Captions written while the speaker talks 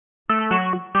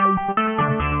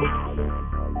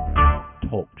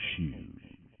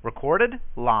Recorded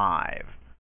live.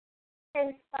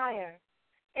 Inspire.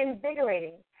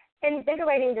 Invigorating.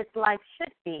 Invigorating this life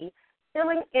should be,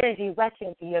 filling energy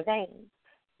rushing through your veins.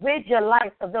 Rid your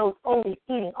life of those only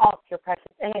feeding off your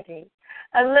precious energy.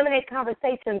 Eliminate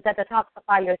conversations that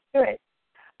detoxify your spirit.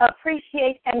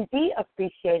 Appreciate and be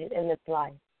appreciated in this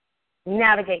life.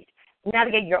 Navigate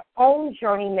your own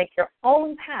journey, make your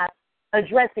own path,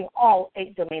 addressing all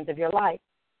 8 domains of your life.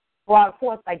 Brought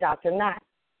forth by Dr. Nat.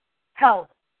 Health,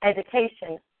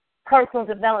 education, personal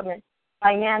development,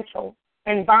 financial,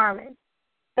 environment,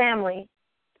 family,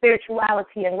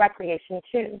 spirituality, and recreation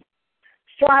too.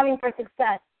 Striving for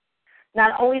success,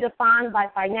 not only defined by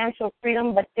financial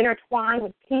freedom, but intertwined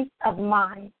with peace of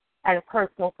mind and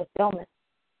personal fulfillment.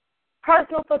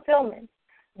 Personal fulfillment.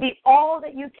 Be all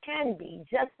that you can be,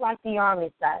 just like the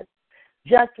Army says.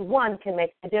 Just one can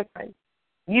make a difference.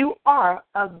 You are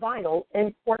of vital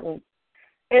importance.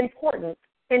 Importance,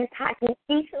 impacting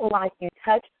each life you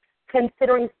touch,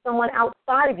 considering someone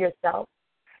outside of yourself,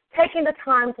 taking the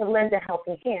time to lend a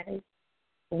helping hand,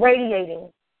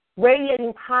 radiating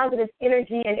positive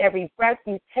energy in every breath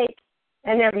you take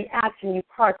and every action you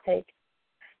partake,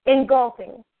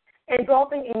 engulfing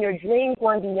in your dream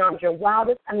going beyond your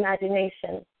wildest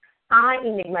imagination. I,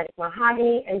 Enigmatic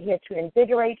Mahogany, am here to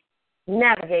invigorate,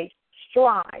 navigate,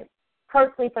 strive,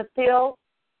 personally fulfill,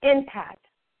 impact,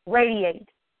 radiate,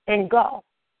 engulf.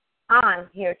 I'm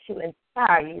here to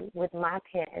inspire you with my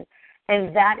pen,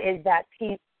 and that is that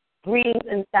piece. Greetings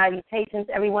and salutations,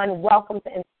 everyone. Welcome to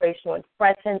Inspirational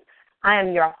Expressions. I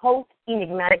am your host,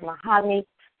 Enigmatic Mahogany,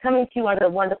 coming to you under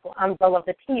the wonderful umbrella of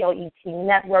the P.O.E.T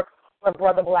network, where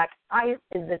Brother Black Ice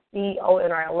is the CEO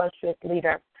and our illustrious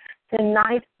leader.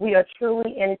 Tonight, we are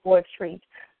truly in for a treat.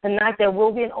 Tonight, there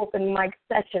will be an open mic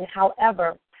session.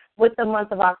 However, with the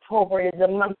month of October, it is a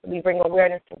month that we bring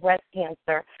awareness to breast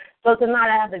cancer. So tonight,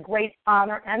 I have the great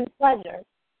honor and pleasure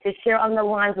to share on the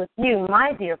lines with you,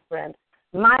 my dear friend,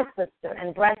 my sister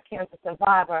and breast cancer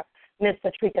survivor, Ms.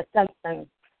 Patricia Simpson.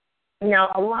 Now,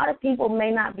 a lot of people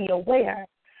may not be aware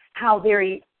how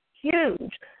very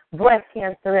huge breast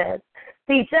cancer is.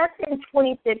 See, just in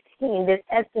 2015, it's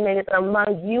estimated that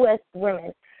among U.S.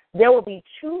 women, there will be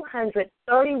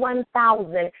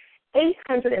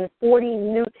 231,840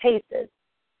 new cases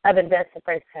of advanced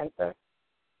breast cancer.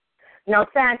 Now,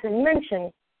 sad to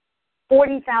mention,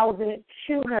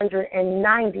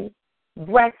 40,290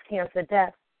 breast cancer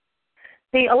deaths.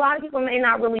 See, a lot of people may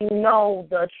not really know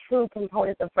the true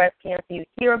components of breast cancer. You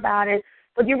hear about it,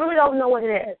 but you really don't know what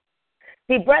it is.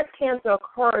 See, breast cancer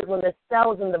occurs when the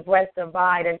cells in the breast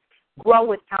divide and grow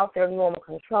without their normal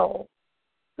control.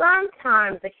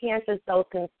 Sometimes the cancer cells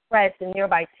can spread to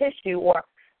nearby tissue or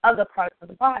other parts of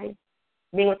the body,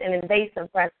 being with an invasive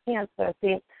breast cancer.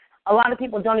 See, a lot of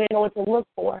people don't even know what to look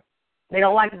for. They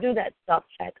don't like to do that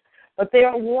self-check. But there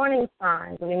are warning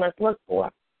signs that we must look for.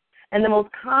 And the most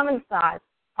common signs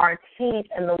are a change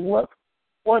in the look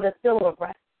or the feel of a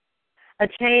breast, a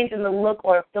change in the look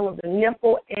or feel of the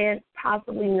nipple, and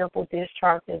possibly nipple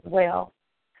discharge as well.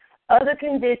 Other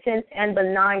conditions and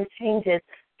benign changes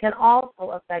can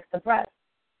also affect the breast.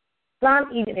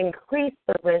 Some even increase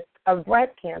the risk of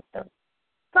breast cancer.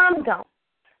 Some don't.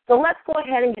 So let's go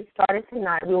ahead and get started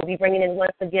tonight. We will be bringing in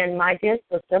once again my dear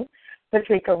sister,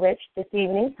 Patricia Rich, this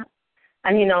evening.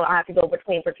 And, you know, I have to go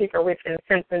between Patricia Rich and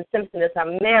Simpson. Simpson is a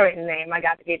married name. I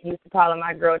got to get used to calling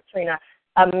my girl Trina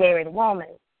a married woman.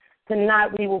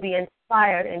 Tonight we will be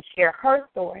inspired and share her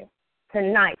story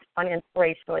tonight on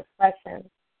Inspirational Expressions.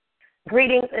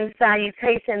 Greetings and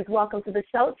salutations. Welcome to the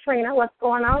show, Trina. What's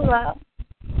going on, love?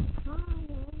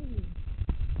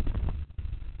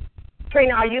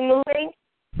 Trina, are you moving?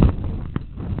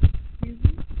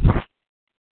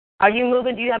 Are you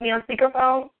moving? Do you have me on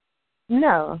speakerphone?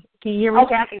 No. Can you hear me?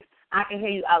 Okay, I can hear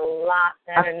you a lot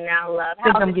better now, love.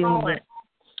 How's it going?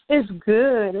 It's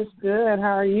good. It's good.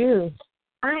 How are you?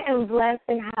 I am blessed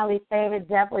and highly favored.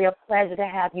 Definitely a pleasure to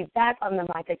have you back on the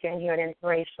mic again here at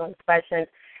Inspirational Expressions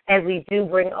as we do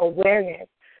bring awareness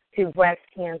to breast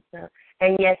cancer.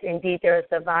 And yes, indeed, there are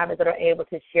survivors that are able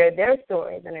to share their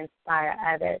stories and inspire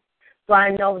others. So I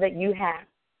know that you have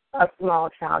a small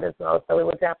child as well, so we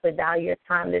will definitely value your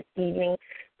time this evening.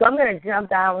 So I'm going to jump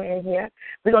down in here.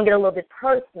 We're going to get a little bit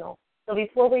personal. So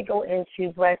before we go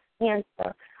into breast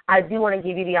cancer, I do want to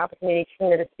give you the opportunity,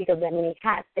 Trina, to speak of the many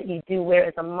hats that you do wear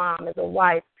as a mom, as a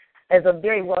wife, as a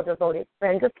very well-devoted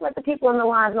friend. Just let the people on the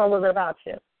line know a little bit about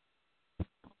you.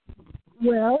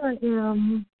 Well, I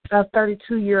am a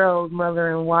 32-year-old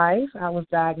mother and wife. I was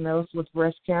diagnosed with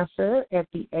breast cancer at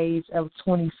the age of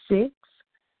 26.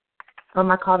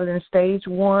 I called it in stage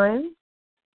 1.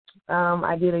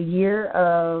 I did a year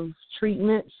of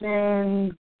treatments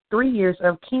and 3 years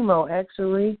of chemo,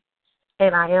 actually.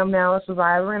 And I am now a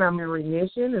survivor, and I'm in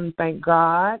remission, and thank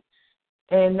God.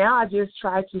 And now I just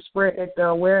try to spread the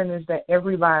awareness that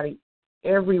everybody,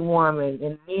 every woman,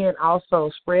 and men also,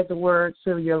 spread the word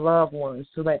to your loved ones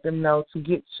to let them know to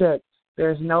get checked.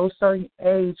 There's no certain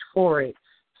age for it.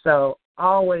 So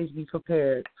always be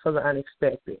prepared for the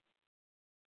unexpected.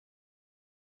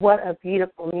 What a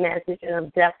beautiful message,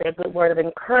 and definitely a good word of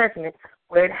encouragement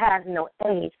where it has no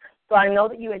age. So I know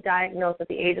that you were diagnosed at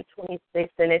the age of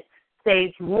 26 and it's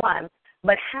stage 1,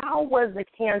 but how was the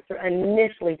cancer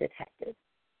initially detected?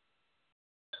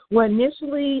 Well,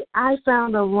 initially I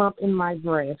found a lump in my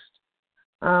breast.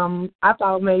 I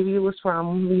thought maybe it was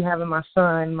from me having my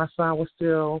son. My son was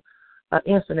still an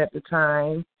infant at the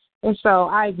time. And so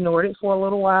I ignored it for a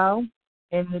little while,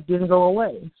 and it didn't go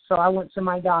away. So I went to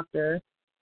my doctor,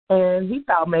 and he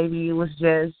thought maybe it was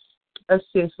just a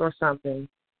cyst or something.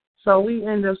 So we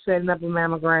ended up setting up a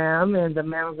mammogram and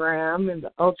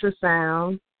the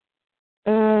ultrasound.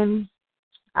 And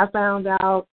I found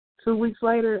out 2 weeks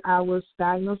later I was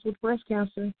diagnosed with breast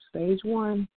cancer, stage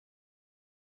 1.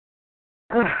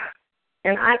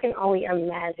 And I can only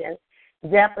imagine,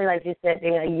 definitely like you said,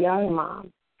 being a young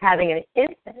mom, having an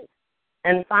infant,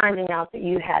 and finding out that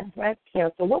you had breast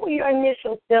cancer. What were your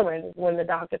initial feelings when the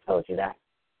doctor told you that?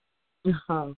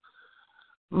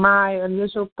 My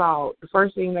initial thought, the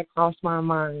first thing that crossed my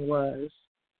mind was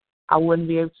I wouldn't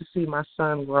be able to see my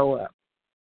son grow up.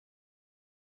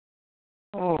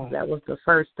 Oh. That was the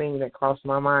first thing that crossed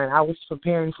my mind. I was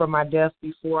preparing for my death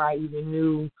before I even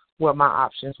knew what my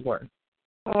options were.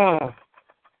 Oh.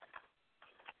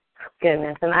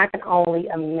 Goodness, and I can only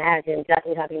imagine,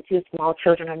 definitely having 2 small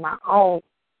children of my own,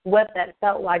 what that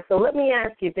felt like. So let me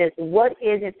ask you this. What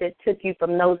is it that took you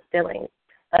from those feelings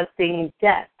of seeing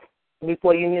death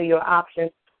before you knew your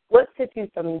options? What took you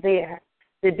from there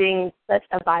to being such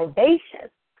a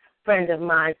vivacious friend of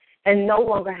mine and no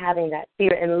longer having that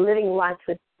fear and living life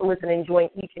to fullest and enjoying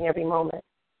each and every moment?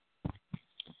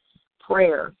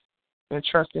 Prayer and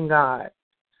trusting God.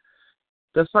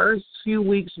 The first few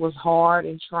weeks was hard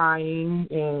and trying,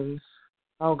 and,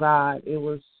 oh, God, it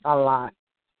was a lot.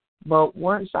 But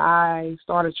once I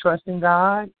started trusting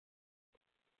God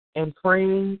and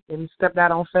praying and stepped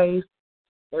out on faith,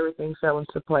 everything fell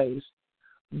into place.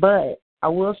 But I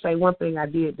will say one thing I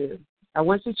did do. I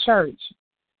went to church,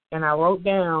 and I wrote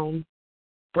down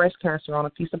breast cancer on a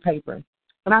piece of paper,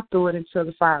 and I threw it into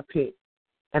the fire pit,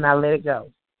 and I let it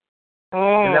go.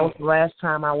 And that was the last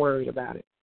time I worried about it.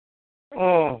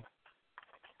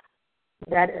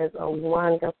 That is a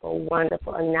wonderful,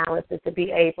 wonderful analysis to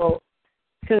be able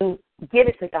to give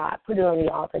it to God, put it on the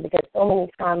altar, because so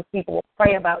many times people will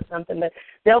pray about something, but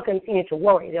they'll continue to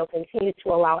worry. They'll continue to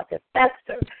allow it to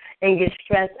fester and get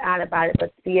stressed out about it,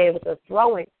 but to be able to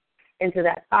throw it into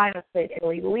that fire pit and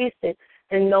release it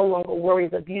and no longer worry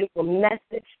is a beautiful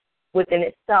message within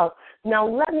itself. Now,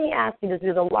 let me ask you this,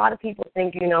 because a lot of people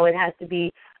think, it has to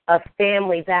be a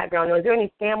family background. Is there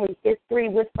any family history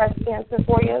with breast cancer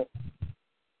for you?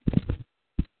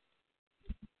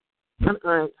 An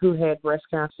aunt who had breast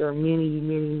cancer many,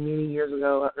 many, many years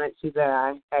ago, an auntie that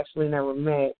I actually never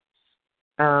met.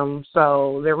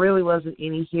 So there really wasn't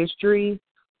any history.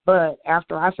 But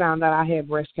after I found out I had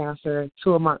breast cancer,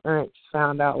 2 of my aunts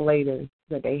found out later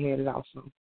that they had it also.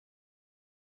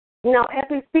 Now, as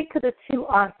we speak to the 2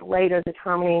 aunts later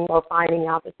determining or finding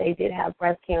out that they did have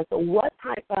breast cancer, what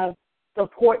type of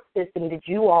support system did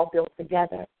you all build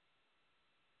together?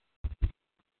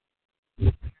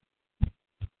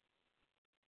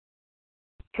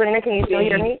 Trina, can you still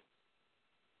hear me?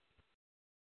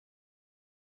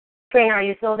 Trina, are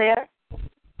you still there?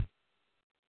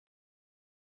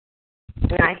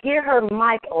 And I hear her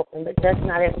mic open, but just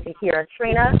not able to hear her.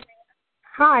 Trina?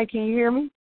 Hi, can you hear me?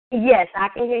 Yes, I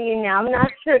can hear you now. I'm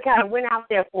not sure. It kind of went out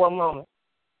there for a moment.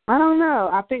 I don't know.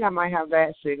 I think I might have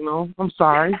that signal. I'm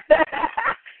sorry.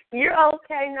 You're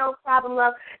okay. No problem,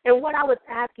 love. And what I was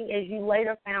asking is, you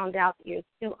later found out that your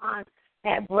 2 aunts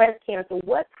had breast cancer.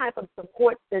 What type of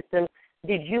support system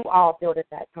did you all build at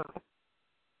that time?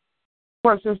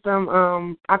 Support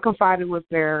system, I confided with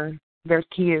their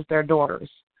kids, their daughters,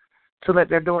 to let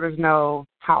their daughters know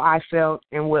how I felt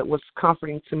and what was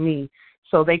comforting to me,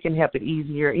 so they can help it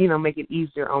easier, make it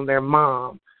easier on their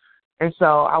mom. And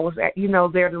so I was,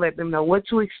 there to let them know what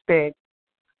to expect,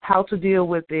 how to deal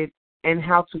with it, and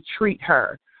how to treat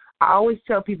her. I always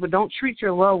tell people, don't treat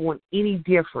your loved one any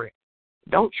different.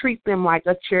 Don't treat them like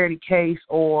a charity case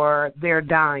or they're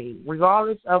dying.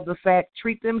 Regardless of the fact,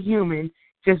 treat them human.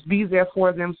 Just be there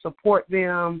for them, support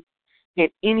them in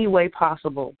any way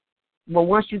possible. But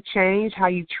once you change how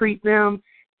you treat them,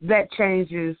 that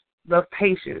changes the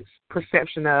patient's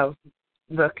perception of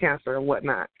the cancer and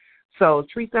whatnot. So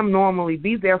treat them normally.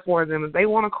 Be there for them. If they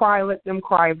want to cry, let them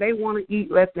cry. If they want to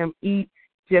eat, let them eat.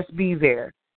 Just be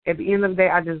there. At the end of the day,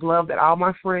 I just love that all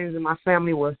my friends and my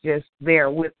family was just there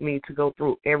with me to go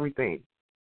through everything.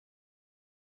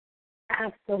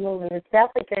 Absolutely. It's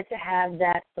definitely good to have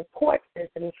that support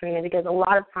system, Trina, because a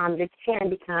lot of times it can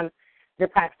become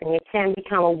depressing. It can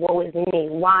become a woe is me,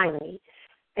 why me,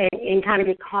 and kind of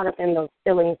get caught up in those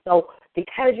feelings. So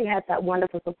because you had that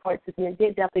wonderful support system, it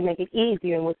did definitely make it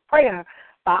easier. And with prayer,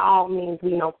 by all means,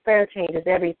 we know prayer changes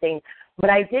everything. But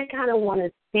I did kind of want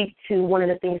to speak to one of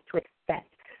the things to expect.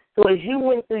 So as you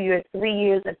went through your 3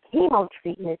 years of chemo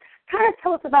treatment, kind of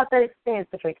tell us about that experience,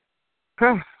 Patricia.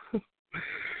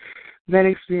 That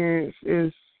experience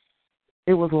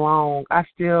it was long. I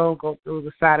still go through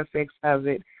the side effects of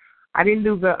it. I didn't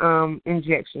do the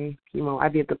injection chemo. I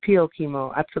did the pill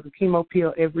chemo. I took a chemo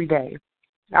pill every day.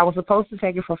 I was supposed to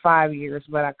take it for 5 years,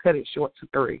 but I cut it short to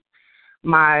 3.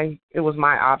 It was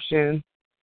my option.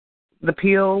 The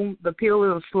pill is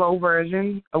a slow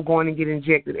version of going to get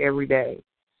injected every day.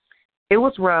 It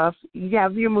was rough. You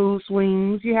have your mood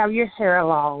swings. You have your hair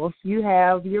loss. You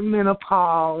have your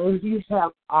menopause. You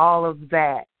have all of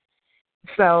that.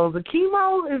 So the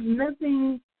chemo is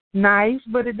nothing nice,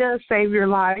 but it does save your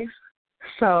life.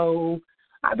 So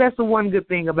that's the one good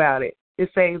thing about it. It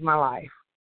saved my life.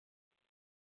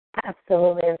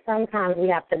 Absolutely. And sometimes we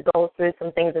have to go through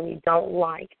some things that we don't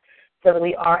like so that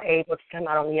we are able to come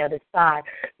out on the other side.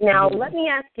 Now, let me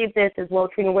ask you this as well,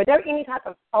 Trina. Were there any type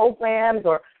of programs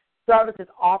or services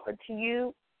offered to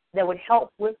you that would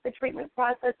help with the treatment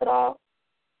process at all?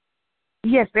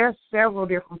 Yes, there are several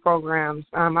different programs.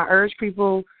 I urge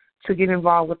people to get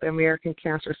involved with the American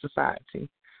Cancer Society.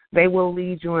 They will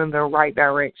lead you in the right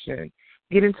direction.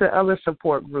 Get into other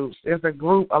support groups. There's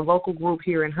a local group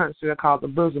here in Huntsville called the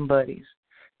Bosom Buddies.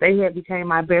 They had became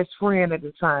my best friend at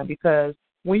the time because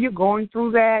when you're going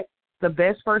through that, the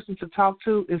best person to talk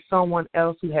to is someone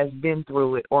else who has been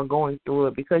through it or going through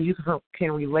it because you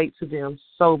can relate to them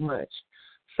so much.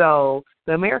 So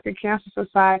the American Cancer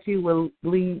Society will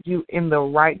lead you in the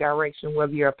right direction,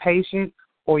 whether you're a patient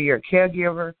or you're a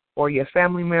caregiver or you're a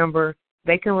family member.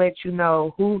 They can let you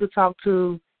know who to talk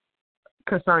to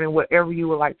concerning whatever you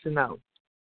would like to know.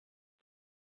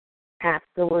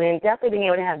 Absolutely, and definitely being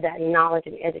able to have that knowledge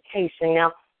and education.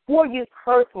 Now, for you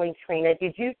personally, Trina,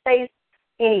 did you face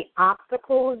any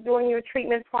obstacles during your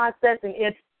treatment process? And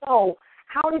if so,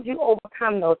 how did you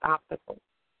overcome those obstacles?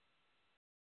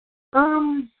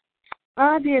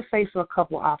 I did face a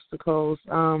couple obstacles.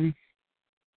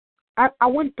 I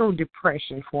went through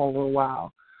depression for a little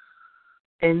while,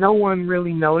 and no one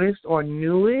really noticed or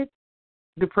knew it.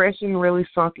 Depression really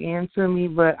sunk into me,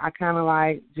 but I kind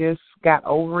of just got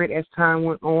over it as time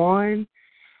went on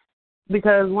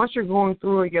because once you're going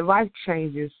through it, your life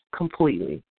changes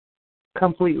completely.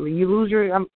 You lose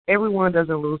everyone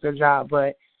doesn't lose their job,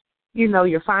 but,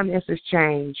 your finances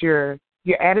change, your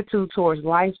attitude towards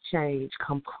life change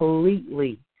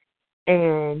completely.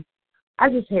 And I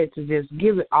just had to just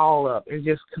give it all up and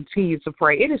just continue to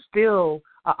pray. It is still,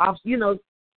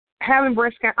 having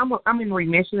breast cancer, I'm in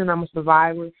remission and I'm a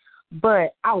survivor,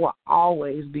 but I will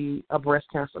always be a breast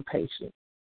cancer patient.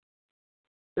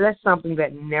 That's something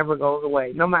that never goes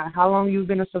away. No matter how long you've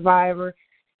been a survivor,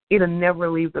 it'll never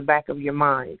leave the back of your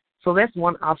mind. So that's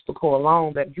one obstacle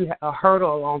alone, a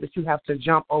hurdle alone that you have to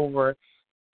jump over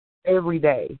every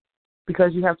day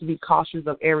because you have to be cautious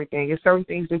of everything. There's certain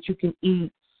things that you can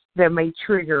eat that may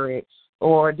trigger it,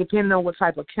 or depending on what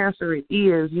type of cancer it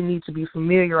is, you need to be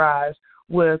familiarized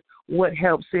with what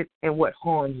helps it and what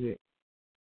harms it.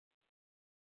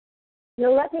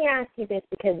 Now, let me ask you this,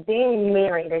 because being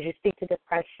married, as you speak to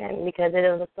depression, because it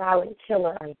is a silent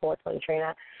killer, unfortunately,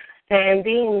 Trina, and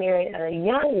being married at a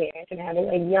young marriage and having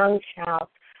a young child,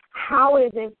 how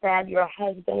is it that your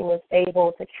husband was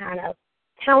able to kind of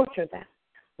counter that?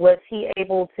 Was he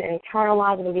able to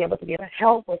internalize it and be able to give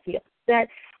help? Was he upset?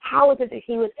 How is it that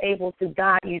he was able to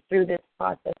guide you through this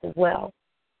process as well?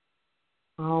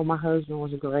 Oh, my husband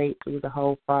was great through the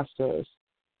whole process.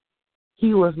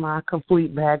 He was my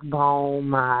complete backbone,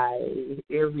 my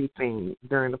everything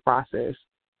during the process.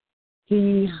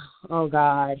 He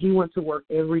went to work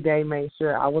every day, made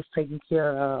sure I was taken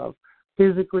care of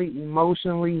physically,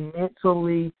 emotionally,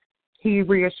 mentally. He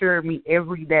reassured me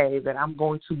every day that I'm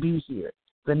going to be here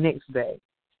the next day.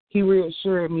 He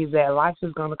reassured me that life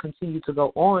is going to continue to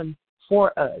go on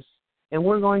for us, and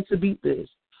we're going to beat this.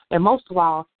 And most of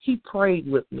all, he prayed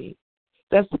with me.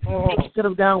 That's the thing he could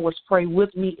have done was pray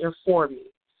with me and for me.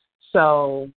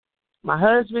 So My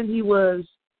husband,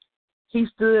 he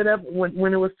stood up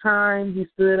when it was time. He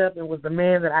stood up and was the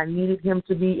man that I needed him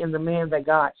to be and the man that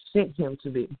God sent him to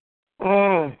be.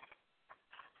 And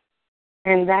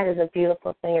that is a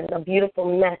beautiful thing. It's a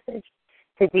beautiful message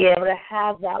to be able to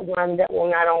have that one that will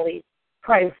not only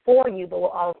pray for you, but will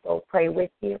also pray with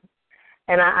you.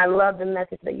 And I love the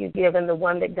message that you give and the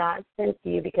one that God sent to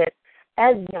you, because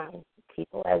as young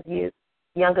people, as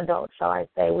young adults, shall I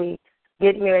say, we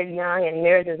get married young, and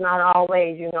marriage is not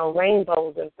always,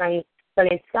 rainbows and sunny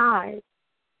skies,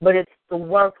 but it's the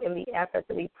work and the effort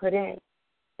that we put in.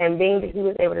 And being that he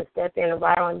was able to step in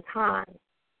right on time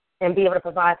and be able to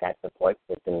provide that support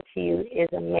system to you is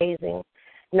amazing.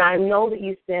 Now, I know that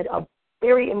you said a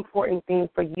very important thing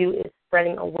for you is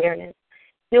spreading awareness,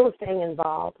 still staying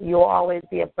involved. You'll always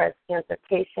be a breast cancer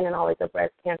patient and always a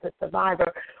breast cancer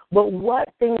survivor. But what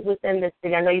things within the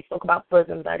city, I know you spoke about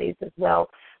bosom buddies as well,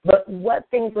 but what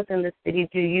things within the city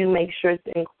do you make sure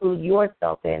to include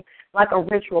yourself in? Like a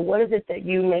ritual, what is it that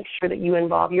you make sure that you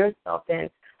involve yourself in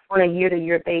on a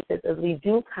year-to-year basis as we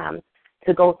do come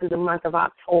to go through the month of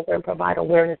October and provide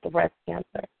awareness to breast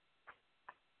cancer?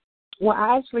 Well,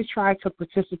 I actually try to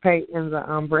participate in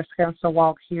the breast cancer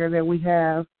walk here that we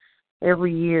have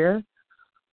every year.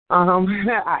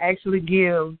 I actually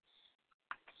give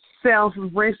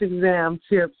self-breast exam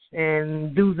tips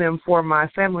and do them for my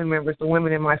family members, the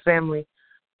women in my family.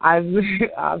 I've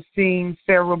seen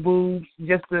several boobs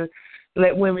just to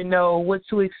let women know what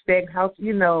to expect, how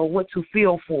what to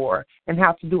feel for, and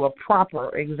how to do a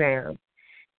proper exam.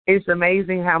 It's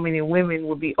amazing how many women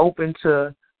will be open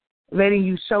to letting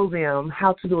you show them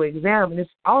how to do an exam. And it's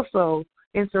also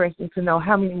interesting to know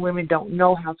how many women don't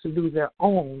know how to do their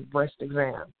own breast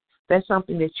exam. That's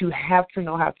something that you have to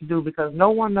know how to do, because no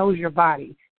one knows your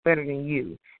body better than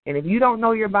you. And if you don't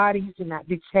know your body, you cannot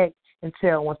detect and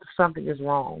tell when something is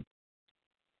wrong.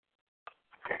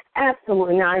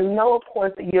 Absolutely. Now, I know, of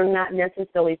course, that you're not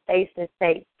necessarily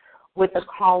face-to-face with the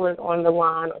callers on the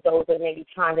line or those that may be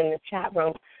chimed in the chat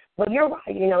room, but you're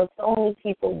right. So many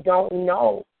people don't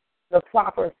know the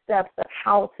proper steps of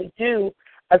how to do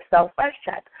a self-breast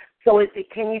check. So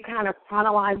can you kind of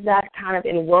chronologize that kind of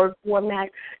in word format,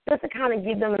 just to kind of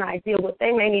give them an idea what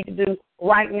they may need to do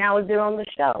right now as they're on the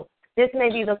show? This may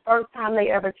be the first time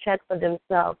they ever check for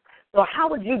themselves. So how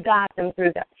would you guide them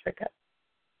through that, Trika?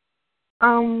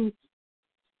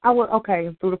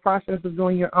 Through the process of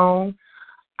doing your own,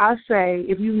 I say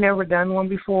if you've never done one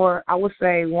before, I would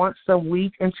say once a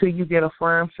week until you get a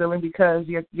firm feeling, because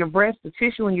your breast, the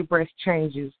tissue in your breast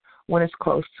changes when it's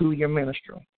close to your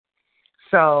menstrual.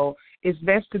 So it's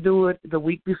best to do it the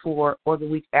week before or the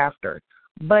week after.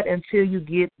 But until you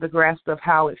get the grasp of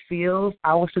how it feels,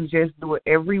 I would suggest do it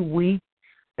every week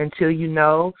until you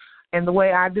know. And the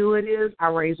way I do it is I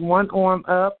raise one arm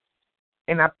up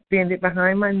and I bend it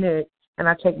behind my neck, and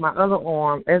I take my other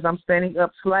arm as I'm standing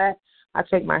up flat. I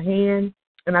take my hand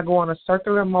and I go on a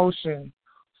circular motion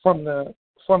from the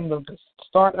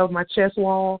start of my chest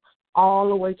wall all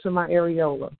the way to my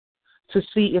areola to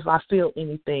see if I feel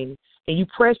anything. And you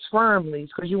press firmly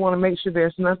because you want to make sure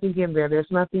there's nothing in there, there's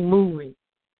nothing moving.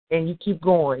 And you keep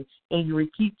going and you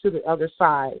repeat to the other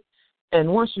side.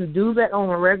 And once you do that on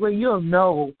a regular, you'll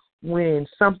know when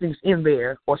something's in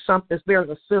there or there's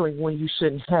a feeling when you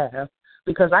shouldn't have.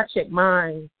 Because I check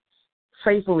mine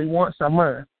faithfully once a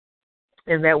month.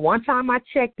 And that one time I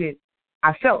checked it,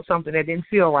 I felt something that didn't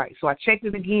feel right. So I checked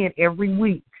it again every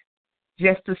week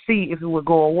just to see if it would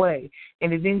go away.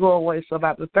 And it didn't go away. So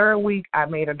about the third week, I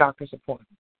made a doctor's appointment.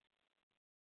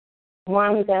 Well,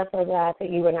 I'm definitely glad that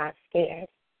you were not scared,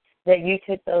 that you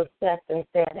took those steps and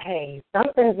said, hey,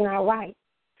 something's not right,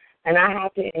 and I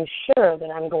have to ensure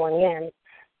that I'm going in.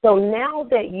 So now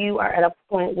that you are at a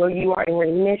point where you are in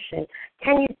remission,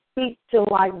 can you speak to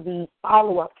like the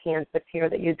follow-up cancer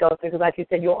care that you go through? Because like you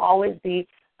said, you'll always be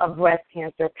a breast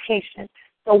cancer patient.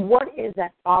 So what is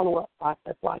that follow-up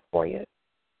process like for you?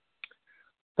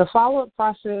 The follow-up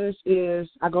process is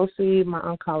I go see my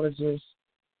oncologist.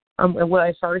 Well,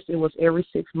 at first it was every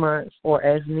 6 months or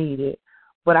as needed.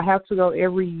 But I have to go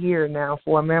every year now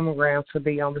for a mammogram to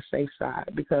be on the safe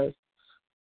side, because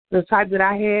the type that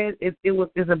I had,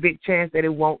 there's a big chance that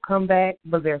it won't come back,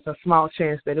 but there's a small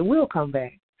chance that it will come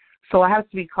back. So I have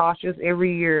to be cautious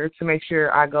every year to make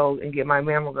sure I go and get my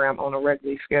mammogram on a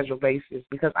regularly scheduled basis,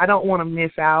 because I don't want to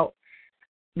miss out,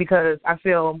 because I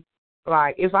feel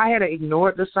like if I had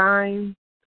ignored the sign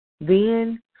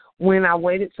then, when I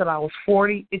waited till I was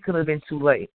 40, it could have been too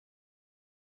late.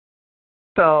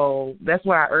 So that's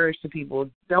why I urge to people,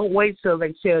 don't wait till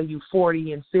they tell you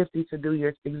 40 and 50 to do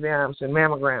your exams and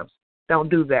mammograms. don't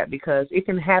do that, because it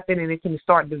can happen and it can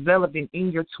start developing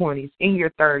in your 20s, in your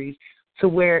 30s, to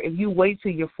where if you wait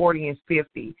till you're 40 and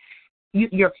 50,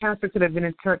 your cancer could have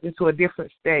been turned into a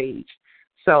different stage.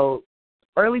 So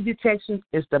early detection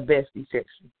is the best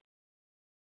detection.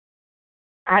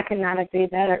 I cannot agree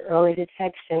that early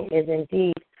detection is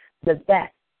indeed the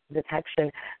best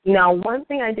detection. Now, one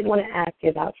thing I did want to ask you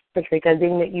about, Patricia,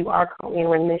 being that you are currently in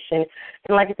remission,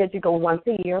 and like I said, you go once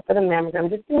a year for the mammogram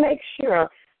just to make sure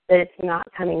that it's not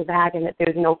coming back and that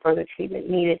there's no further treatment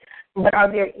needed. But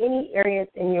are there any areas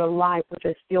in your life which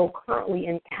are still currently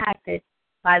impacted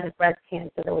by the breast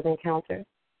cancer that was encountered?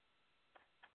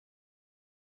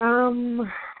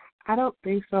 I don't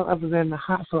think so, other than the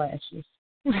hot flashes.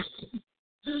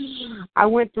 I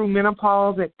went through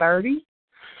menopause at 30,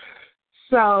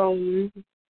 so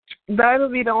that'll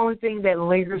be the only thing that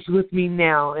lingers with me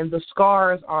now, and the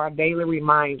scars are a daily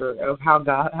reminder of how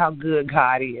good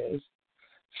God is.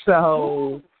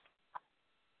 So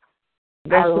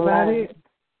that's about it.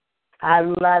 I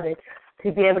love it.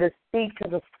 To be able to speak to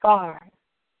the scars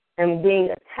and being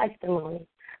a testimony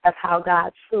of how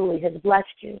God truly has blessed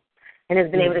you and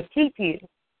has been able to keep you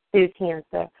through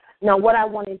cancer. Now, what I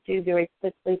want to do very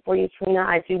quickly for you, Trina,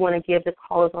 I do want to give the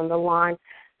callers on the line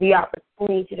the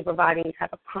opportunity to provide any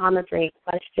type of comments or any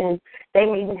questions. They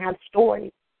may even have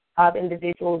stories of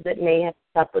individuals that may have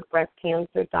suffered breast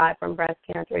cancer, died from breast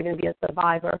cancer, or even be a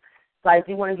survivor. So I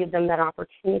do want to give them that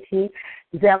opportunity.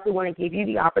 Definitely want to give you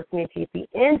the opportunity at the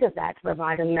end of that to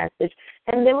provide a message.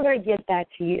 And then we're going to get back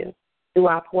to you through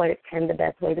our Poetic Pen the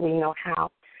best way that we know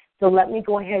how. So let me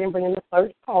go ahead and bring in the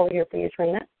first caller here for you,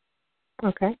 Trina.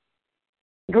 Okay.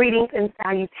 Greetings and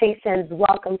salutations.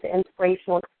 Welcome to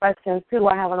Inspirational Expressions. Who do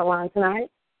I have on the line tonight?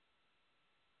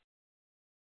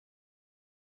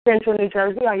 Central New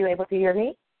Jersey, are you able to hear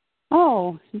me?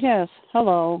 Oh, yes.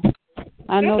 Hello.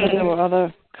 I know that there were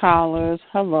other callers.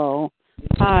 Hello.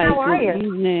 Hi. How are you? Good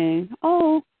evening.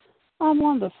 Oh, I'm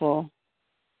wonderful.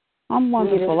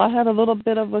 I had a little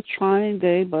bit of a trying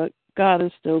day, but God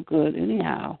is still good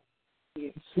anyhow.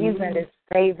 You better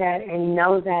say that and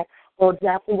know that. We'll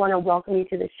definitely want to welcome you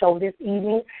to the show this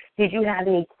evening. Did you have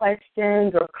any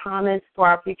questions or comments for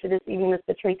our feature this evening, Ms.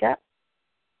 Patricia?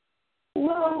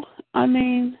 Well, I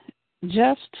mean,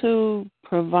 just to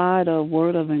provide a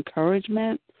word of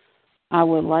encouragement, I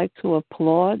would like to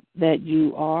applaud that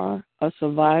you are a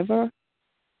survivor,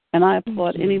 and I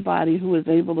applaud anybody who is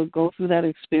able to go through that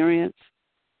experience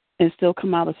and still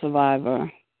come out a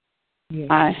survivor. Yes.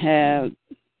 I had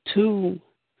 2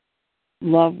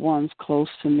 loved ones close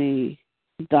to me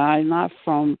die not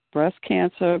from breast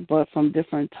cancer, but from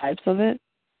different types of it.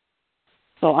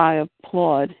 So I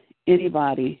applaud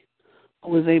anybody who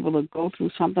was able to go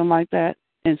through something like that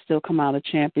and still come out a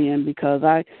champion, because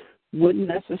I wouldn't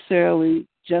necessarily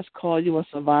just call you a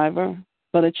survivor,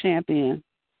 but a champion.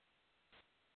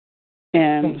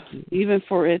 And even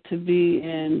for it to be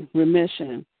in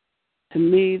remission, to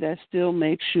me, that still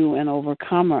makes you an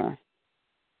overcomer.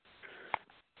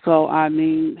 So, I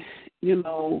mean, you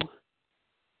know,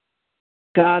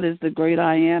 God is the great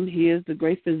I am. He is the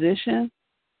great physician.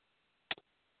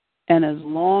 And as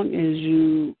long as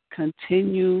you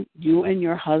and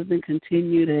your husband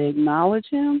continue to acknowledge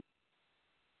him,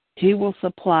 he will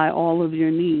supply all of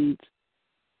your needs,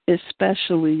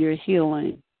 especially your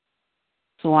healing.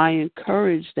 So I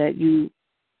encourage that you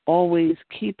always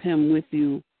keep him with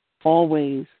you,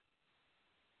 always.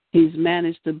 He's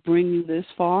managed to bring you this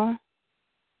far,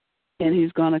 and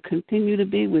he's going to continue to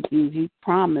be with you. He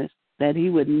promised that he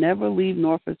would never leave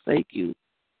nor forsake you.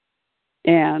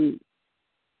 And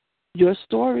your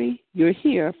story, you're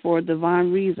here for a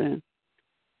divine reason.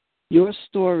 Your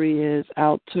story is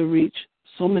out to reach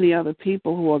so many other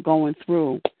people who are going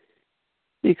through,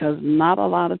 because not a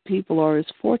lot of people are as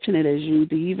fortunate as you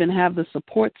to even have the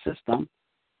support system.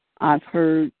 I've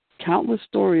heard countless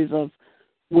stories of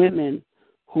women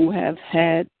who have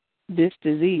had this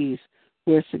disease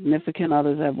where significant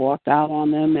others have walked out on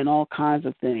them and all kinds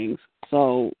of things.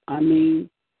 So, I mean,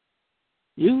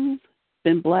 you've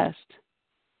been blessed.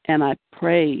 And I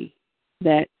pray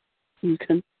that you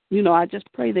can, I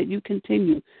just pray that you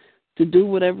continue to do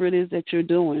whatever it is that you're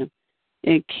doing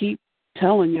and keep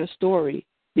telling your story,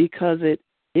 because it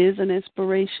is an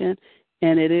inspiration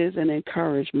and it is an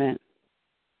encouragement.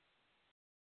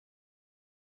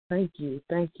 Thank you.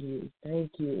 Thank you.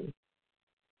 Thank you.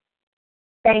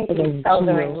 Thank you so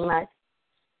very much.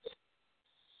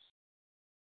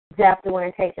 Definitely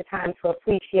want to take the time to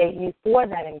appreciate you for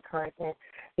that encouragement,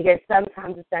 because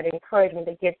sometimes it's that encouragement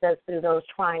that gets us through those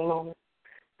trying moments,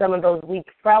 some of those weak,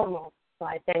 frail So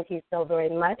I thank you so very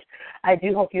much. I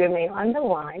do hope you remain on the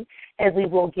line as we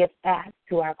will get back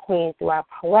to our queen through our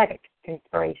poetic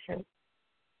inspiration.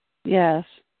 Yes.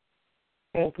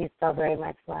 Thank you so very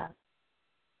much, love.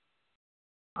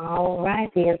 All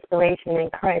right, the inspiration and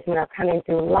encouragement are coming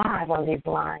through live on these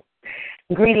lines.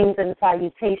 Greetings and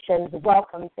salutations.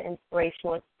 Welcome to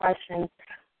Inspirational Expressions.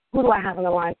 Who do I have on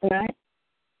the line tonight?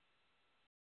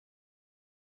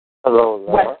 Hello,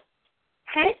 Laura.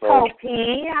 Hey,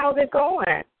 P.O.E.T. How's it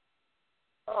going?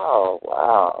 Oh,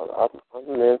 wow. I'm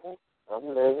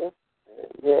living.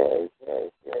 Yes.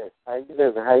 How you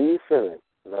living? How you feeling,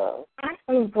 love?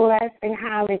 I'm blessed and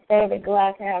highly favored.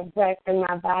 Glad to have breath in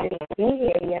my body and be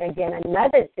here yet again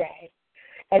another day.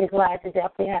 And glad to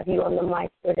definitely have you on the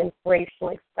mic with Inspirational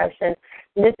Expression.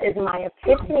 This is my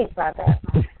Epiphany brother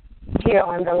here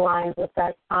on the lines with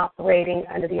us, operating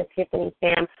under the Epiphany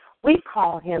fam. We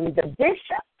call him the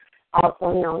Bishop,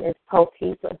 also known as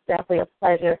P.O.E.T. So it's definitely a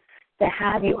pleasure to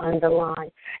have you on the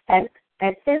line. And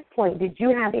at this point, did you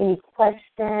have any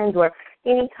questions or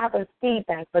any type of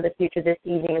feedback for the future this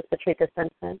evening, Ms. Patricia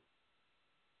Simpson?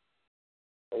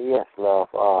 Yes,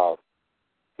 love.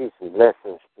 Peace and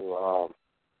blessings to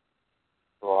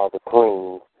all the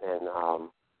queens and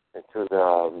to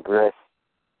the breast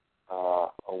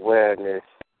awareness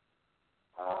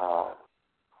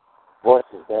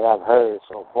voices that I've heard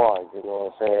so far. You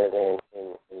know what I'm saying,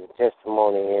 and the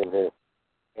testimony and the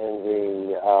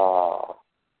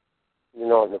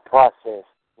the process.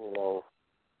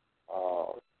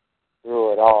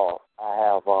 Through it all, I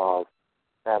have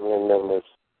family members.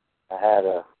 I had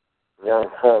a young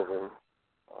cousin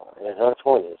in her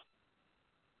 20s,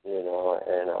 and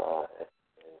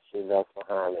she left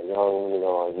behind a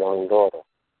young daughter,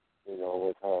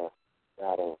 with her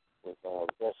battle with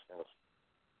breast cancer.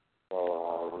 So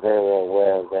I'm very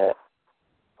aware of that,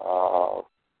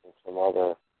 and some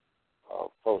other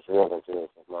close relatives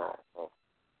of mine. So,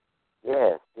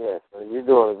 yes. So you're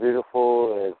doing a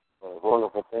beautiful and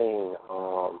wonderful thing,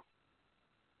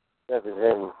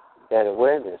 representing that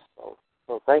awareness.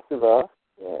 So thank you, love.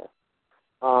 Yeah.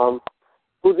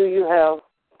 Who do you have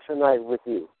tonight with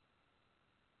you?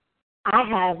 I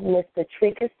have Miss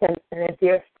Patricia Simpson, a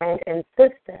dear friend and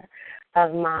sister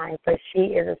of mine, but she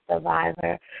is a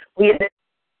survivor. We have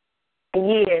been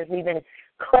years. We've been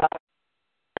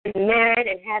married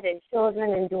and having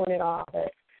children and doing it all.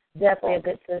 But definitely a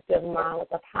good sister of mine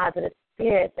with a positive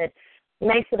spirit that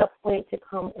makes it a point to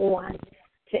come on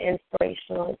to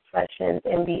Inspirational Expressions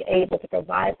and be able to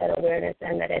provide that awareness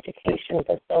and that education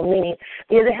for so many,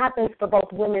 because it happens for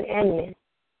both women and men.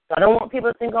 So I don't want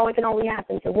people to think, it can only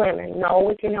happen to women. No,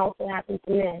 it can also happen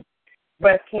to men.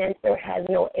 Breast cancer has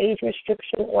no age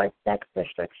restriction or sex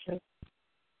restriction.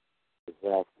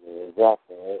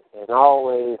 Exactly. And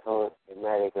always on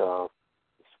thematic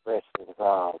expressions,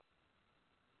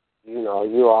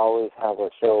 you always have a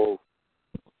show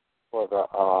for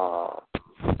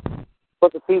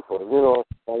the people.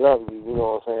 I love you,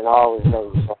 what I'm saying? I always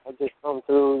love you. So I just come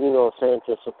through,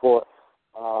 to support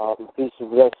peace and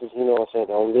blessings, what I'm saying,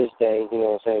 on this day,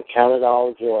 count it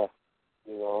all joy,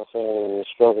 what I'm saying, in the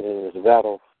struggle in this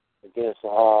battle against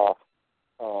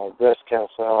breast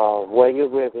cancer. Wear your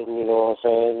ribbon, what I'm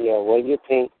saying? Yeah, wear your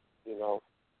pink, and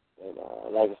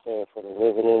like I said, for the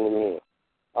women and the men.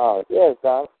 Yes,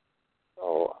 Doc. So,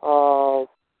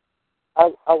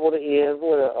 I want to end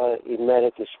with a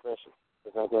emetic expression.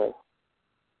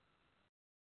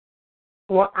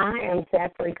 Well, I am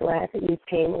definitely glad that you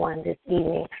came on this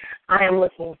evening. I am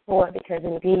looking forward because,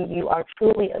 indeed, you are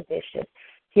truly a bishop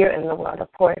here in the world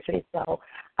of poetry. So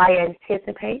I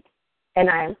anticipate and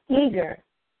I am eager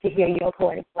to hear your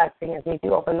poetic blessing as we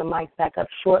do open the mic back up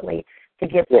shortly to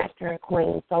get back to our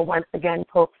queen. So once again,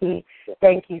 P.O.E.T.,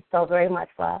 thank you so very much,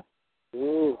 love.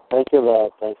 Thank you,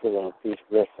 love. Peace,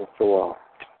 blessings to all.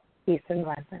 Peace and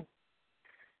blessings.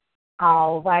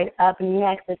 All right, up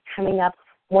next is coming up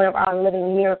one of our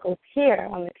living miracles here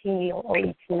on the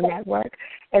P.O.E.T network,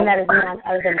 and that is none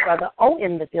other than Brother O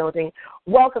in the building.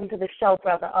 Welcome to the show,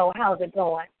 Brother O. How's it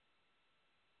going?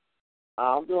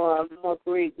 I'm doing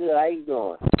pretty good. How you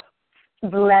doing?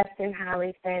 Blessed and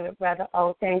highly favored, Brother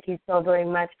O. Thank you so very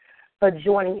much for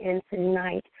joining in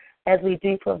tonight as we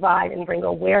do provide and bring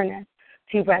awareness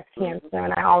to breast cancer.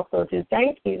 And I also do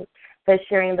thank you for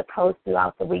sharing the post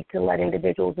throughout the week to let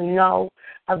individuals know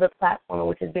of the platform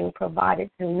which is being provided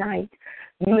tonight.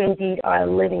 You indeed are a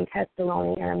living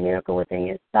testimony and a miracle within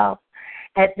yourself.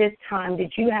 At this time,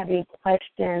 did you have any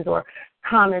questions or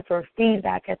comments or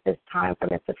feedback at this time from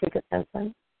Mr. Patricia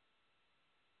Simpson?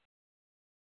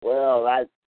 Well, I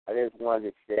just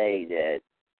wanted to say that,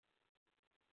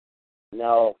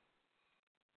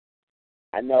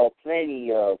 I know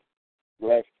plenty of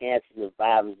breast cancer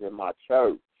survivors in my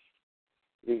church.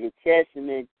 It's a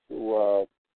testament to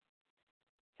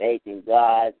faith in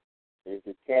God. It's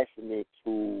a testament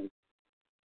to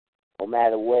no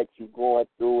matter what you're going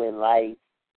through in life,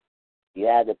 you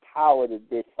have the power to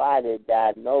defy the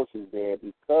diagnosis there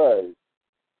because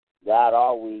God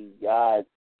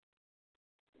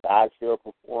still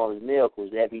performs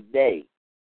miracles every day.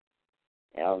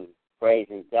 And I'm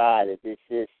praising God that this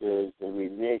sister is in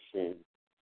remission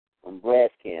from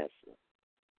breast cancer.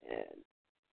 And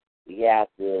you have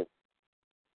to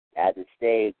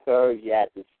stay encouraged. You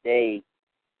have to stay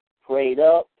prayed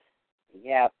up.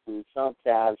 You have to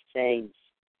sometimes change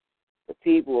the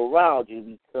people around you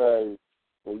because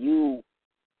when you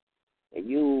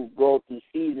go through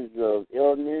seasons of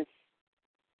illness,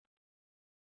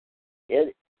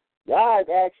 God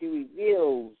actually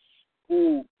reveals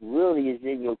who really is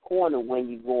in your corner when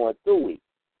you're going through it.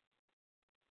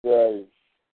 Because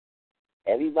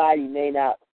everybody may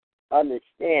not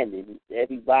understand it.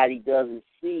 Everybody doesn't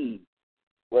see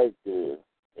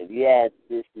if you had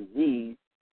this disease,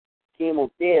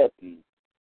 chemotherapy,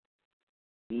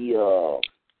 the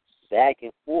back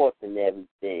and forth and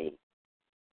everything.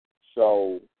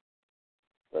 So,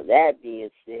 for that being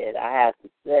said, I have to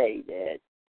say that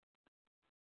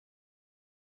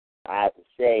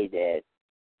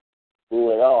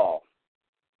through it all,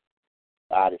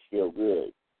 God is still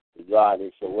good.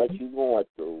 Regardless of what you're going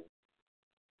through,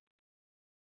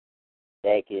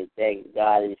 thank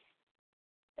God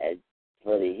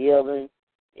for the healing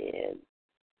and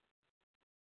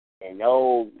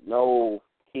no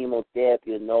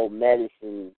chemotherapy or no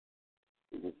medicine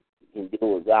can do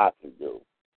what God can do.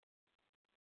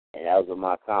 And those are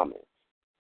my comments.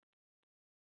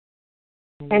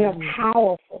 And a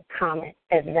powerful comment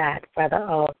is that, Brother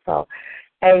O. So,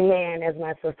 amen, as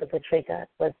my sister Patricia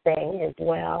was saying as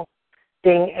well,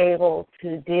 being able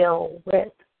to deal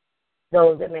with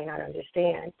those that may not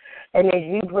understand. And as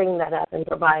you bring that up and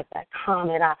provide that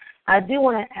comment, I do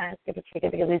want to ask you, Patricia,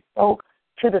 because we spoke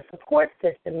to the support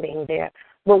system being there,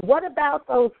 but what about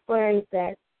those friends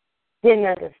that didn't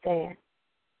understand?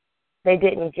 They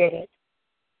didn't get it.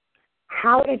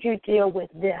 How did you deal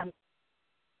with them?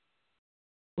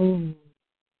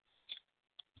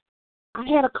 I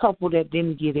had a couple that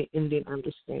didn't get it and didn't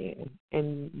understand.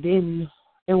 And then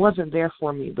it wasn't there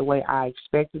for me the way I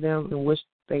expected them and wished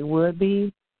they would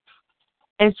be.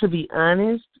 And to be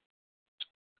honest,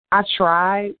 I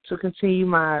tried to continue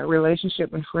my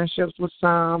relationship and friendships with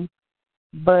some,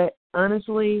 but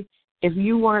honestly, if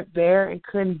you weren't there and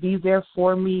couldn't be there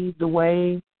for me the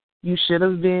way you should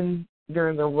have been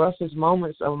during the roughest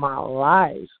moments of my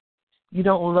life, you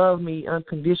don't love me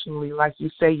unconditionally like you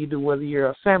say you do, whether you're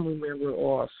a family member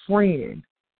or a friend.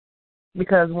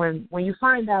 Because when you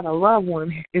find out a loved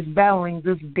one is battling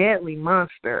this deadly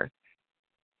monster,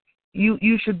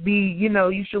 you should be,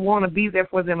 you should want to be there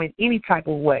for them in any type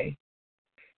of way.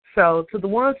 So to the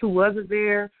ones who wasn't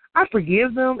there, I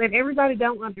forgive them, and everybody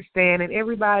don't understand, and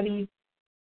everybody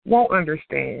won't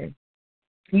understand.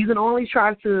 You can only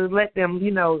try to let them,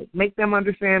 make them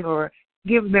understand or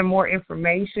give them more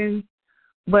information.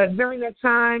 But during that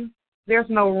time, there's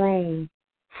no room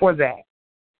for that.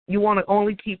 You want to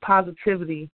only keep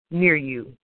positivity near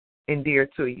you and dear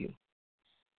to you.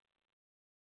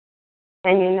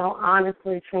 And,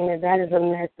 honestly, Trina, that is a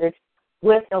message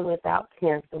with or without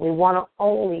cancer. We want to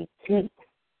only keep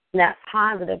that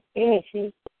positive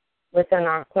energy within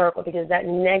our circle because that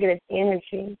negative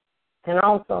energy can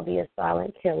also be a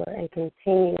silent killer and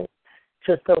continue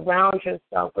to surround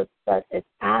yourself with such as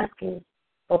asking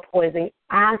for poison,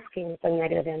 asking for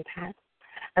negative impact.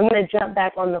 I'm going to jump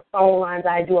back on the phone lines.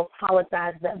 I do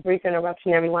apologize for that brief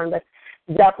interruption, everyone, but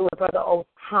definitely Brother O's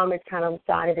comment kind of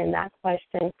guided in that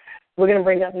question. We're going to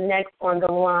bring up next on the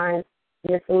line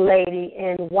Miss Lady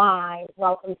NY.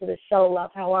 Welcome to the show,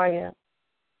 love. How are you?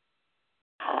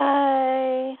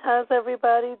 Hi. How's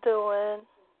everybody doing?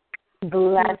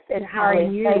 Blessed and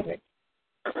highly favored.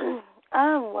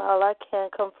 I'm well. I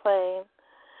can't complain.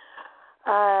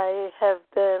 I have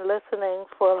been listening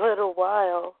for a little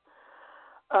while.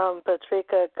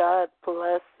 Patricia, God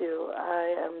bless you.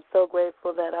 I am so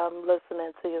grateful that I'm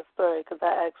listening to your story because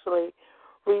I actually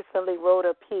recently wrote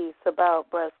a piece about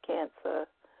breast cancer.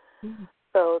 Mm-hmm.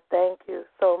 So thank you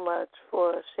so much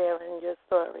for sharing your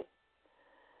story.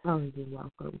 Oh, you're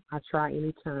welcome. I try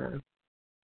anytime.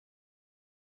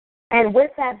 And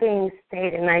with that being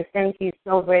stated, and I thank you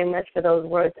so very much for those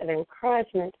words of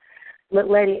encouragement, with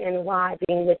Lady NY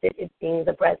being with it being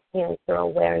the breast cancer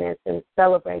awareness and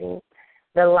celebrating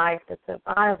the life of the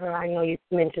survivor. I know you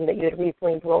mentioned that you had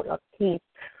recently wrote a piece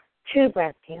to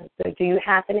breast cancer. Do you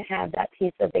happen to have that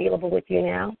piece available with you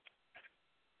now?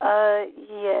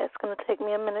 Yeah, it's going to take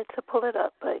me a minute to pull it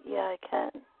up, but yeah, I can.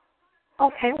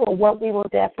 Okay, well, what we will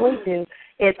definitely do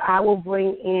is I will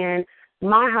bring in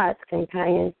my heart's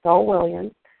companion, Saul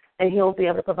Williams, and he'll be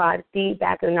able to provide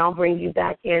feedback, and I'll bring you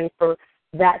back in for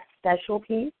that special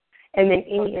piece. And then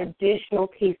any additional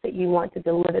piece that you want to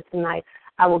deliver tonight,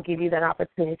 I will give you that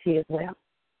opportunity as well.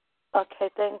 Okay,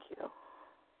 thank you.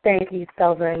 Thank you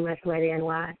so very much, Lady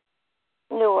NY.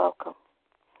 You're welcome.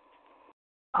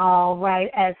 All right,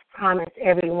 as promised,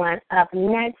 everyone, up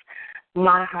next,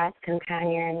 my heart's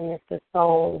companion, Mr.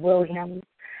 Saul Williams.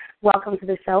 Welcome to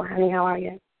the show, honey. How are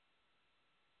you?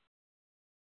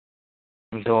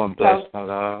 I'm doing blessed, my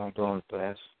love. I'm doing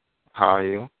blessed. How are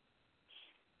you?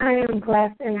 I am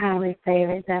blessed and highly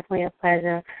favored. Definitely a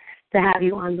pleasure to have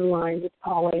you on the line. As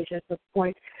always, your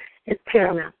support is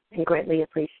paramount and greatly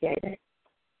appreciated.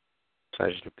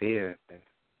 Pleasure to be here.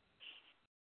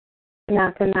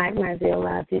 Now, tonight, my dear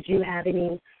love, did you have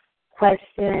any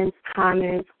questions,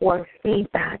 comments, or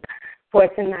feedback for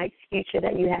tonight's feature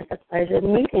that you had the pleasure of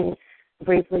meeting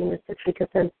briefly, Mr. Trika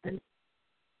Simpson?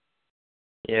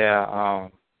 Yeah,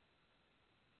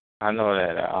 I know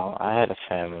that I had a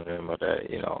family member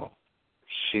that,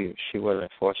 she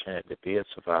wasn't fortunate to be a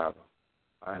survivor.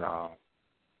 And I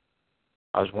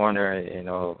was wondering,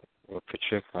 with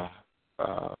Patricia,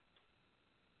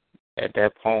 at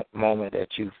that moment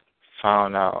that you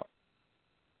found out,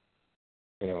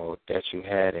 that you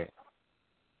had it,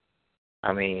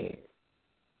 I mean,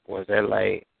 was that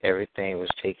like everything was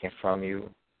taken from you,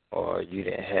 or you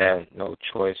didn't have no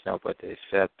choice now but to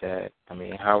accept that? I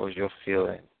mean, how was your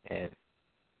feeling in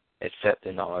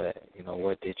accepting all that?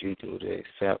 What did you do to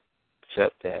accept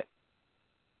that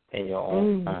in your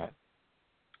own time?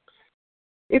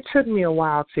 It took me a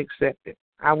while to accept it.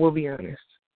 I will be honest.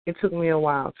 It took me a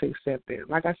while to accept it.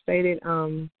 Like I stated,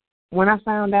 when I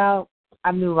found out,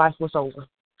 I knew life was over.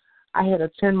 I had a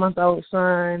 10-month-old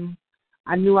son.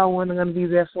 I knew I wasn't going to be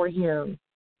there for him.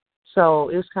 So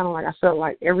it was kind of like I felt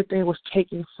like everything was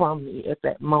taken from me at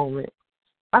that moment.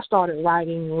 I started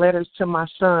writing letters to my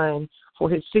son for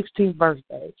his 16th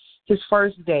birthday, his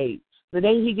first date, the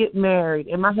day he get married,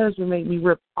 and my husband made me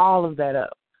rip all of that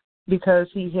up because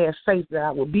he had faith that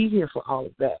I would be here for all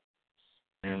of that.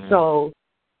 Mm-hmm. So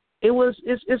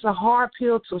it's a hard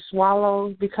pill to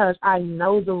swallow because I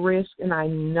know the risk and I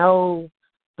know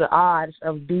the odds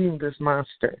of beating this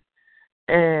monster.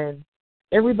 And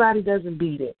everybody doesn't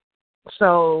beat it.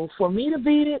 So for me to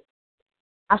beat it,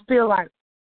 I feel like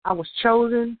I was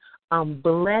chosen. I'm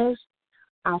blessed.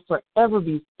 I'll forever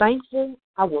be thankful.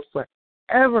 I will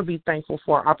forever be thankful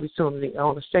for an opportunity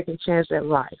on a second chance at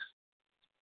life.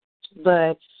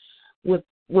 But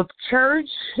with church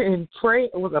and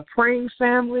with a praying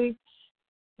family,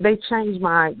 they changed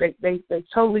they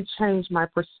totally changed my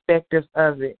perspective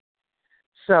of it.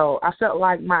 So I felt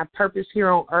like my purpose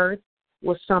here on earth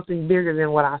was something bigger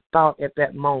than what I thought at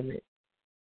that moment.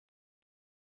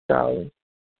 So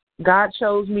God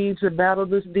chose me to battle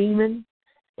this demon,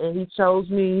 and he chose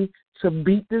me to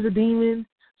beat this demon.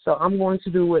 So I'm going to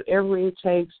do whatever it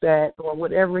takes or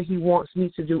whatever he wants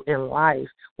me to do in life,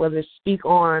 whether it's speak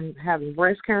on having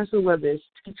breast cancer, whether it's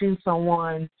teaching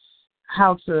someone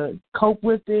how to cope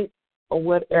with it or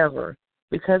whatever,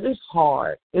 because it's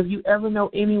hard. If you ever know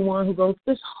anyone who goes,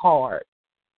 it's hard,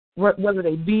 whether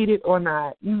they beat it or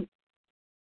not.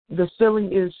 The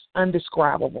feeling is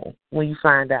undescribable when you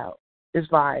find out.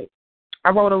 It's like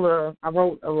I wrote a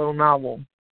little novel.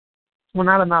 Well,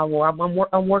 not a novel.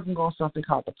 I'm working on something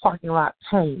called The Parking Lot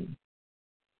Pain.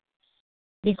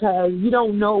 Because you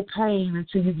don't know pain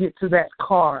until you get to that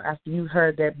car after you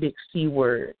heard that big C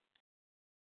word.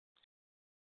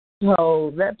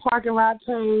 So that parking lot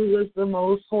pain was the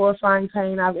most horrifying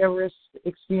pain I've ever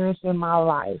experienced in my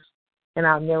life, and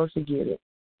I'll never forget it.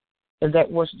 And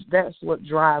that's what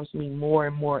drives me more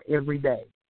and more every day,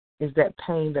 is that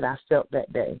pain that I felt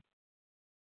that day.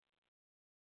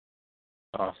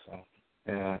 Awesome.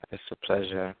 Yeah, it's a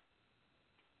pleasure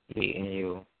meeting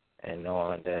you and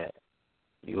knowing that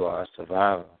you are a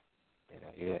survivor.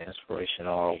 You're an inspiration to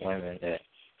all women that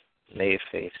may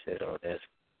face it or that's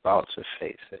about to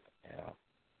face it.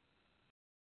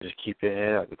 Just keep your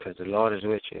head up because the Lord is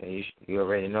with you. And you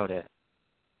already know that.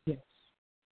 Yes.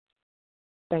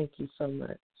 Thank you so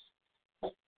much.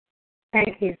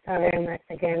 Thank you so very much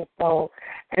again, Soul.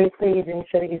 And please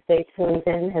ensure that you stay tuned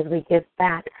in as we give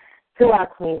back to our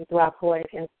queen through our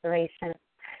poetic inspiration.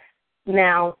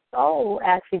 Now, Soul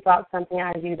actually brought something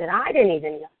out of you that I didn't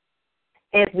even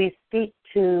know as we speak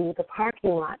to the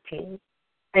parking lot team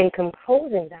and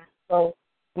composing that. So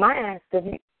my ask of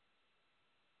you,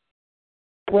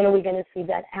 When are we going to see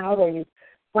that out? Are you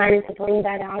planning to bring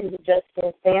that out? Is it just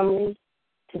your family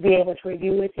to be able to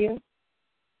review with you?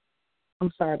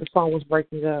 I'm sorry, the phone was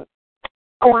breaking up.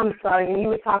 Oh, I'm sorry. And you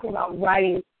were talking about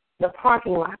writing the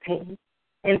parking lot pain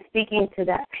and speaking to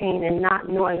that pain and not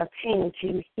knowing a pain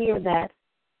until you hear that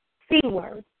C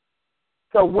word.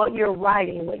 So what you're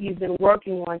writing, what you've been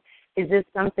working on, is this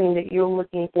something that you're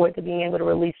looking forward to being able to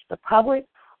release to the public,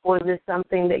 or is this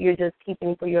something that you're just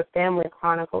keeping for your family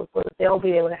chronicles so that they'll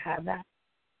be able to have that?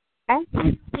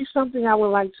 Actually, it's something I would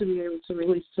like to be able to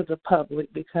release to the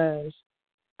public, because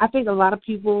I think a lot of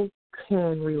people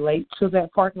can relate to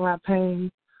that parking lot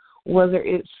pain, whether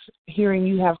it's hearing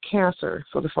you have cancer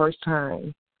for the first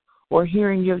time or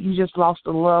hearing you just lost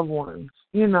a loved one.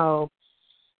 You know,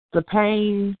 the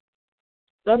pain,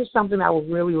 that is something I would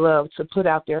really love to put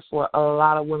out there for a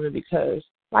lot of women, because,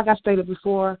 like I stated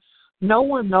before, no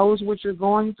one knows what you're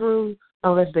going through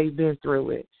unless they've been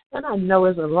through it. And I know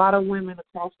there's a lot of women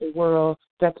across the world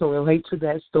that can relate to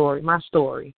that story, my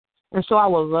story. And so I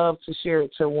would love to share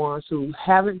it to ones who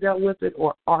haven't dealt with it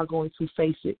or are going to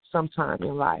face it sometime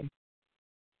in life.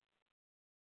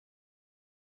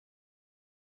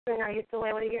 Are you still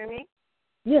able to hear me?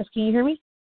 Yes, can you hear me?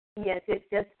 Yes, it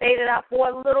just faded out for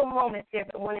a little moment there,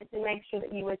 but wanted to make sure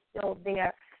that you were still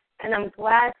there. And I'm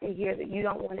glad to hear that you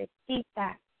don't want to keep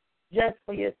that just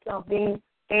for yourself, being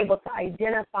able to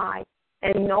identify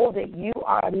and know that you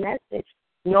are a message,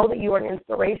 know that you are an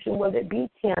inspiration, whether it be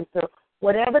cancer,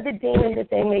 whatever the demon that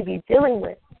they may be dealing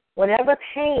with, whatever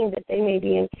pain that they may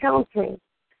be encountering,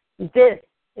 this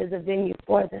is a venue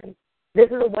for them. This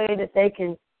is a way that they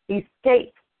can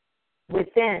escape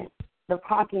within the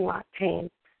parking lot pain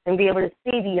and be able to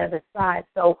see the other side.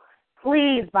 So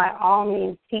please, by all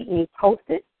means, keep me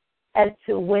posted as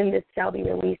to when this shall be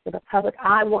released to the public.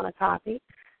 I want a copy.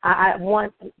 I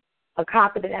want a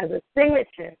copy that has a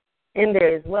signature in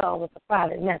there as well with a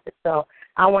private message. So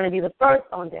I want to be the first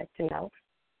on that to know.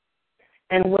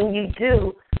 And when you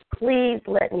do, please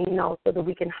let me know so that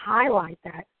we can highlight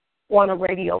that on a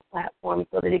radio platform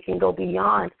so that it can go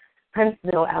beyond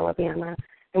Huntsville, Alabama,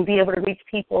 and be able to reach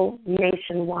people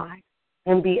nationwide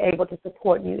and be able to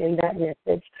support you in that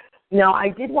message. Now, I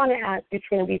did want to ask you,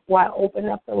 Trina, before I open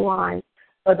up the line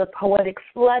for the poetic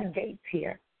floodgates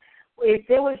here, if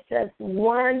there was just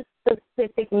one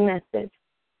specific message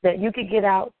that you could get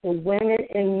out to women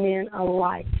and men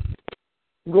alike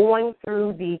going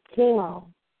through the chemo,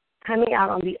 coming out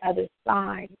on the other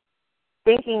side,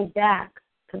 thinking back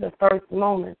to the first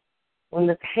moment when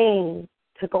the pain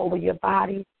took over your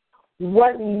body,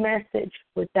 what message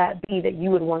would that be that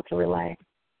you would want to relay?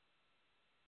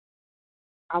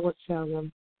 I would tell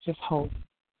them, just hope.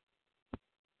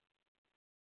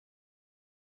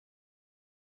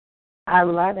 I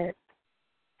love it.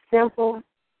 Simple,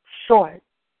 short,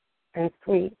 and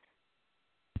sweet.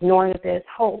 Knowing that there's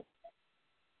hope.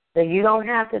 That you don't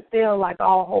have to feel like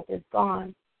all hope is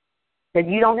gone. That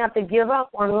you don't have to give up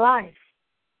on life.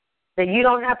 That you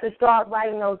don't have to start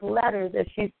writing those letters that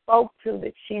she spoke to,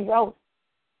 that she wrote.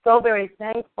 So very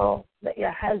thankful that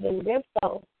your husband did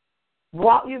so.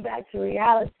 Brought you back to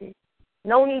reality.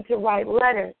 No need to write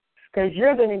letters, because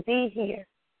you're going to be here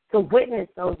to witness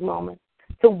those moments,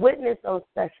 to witness those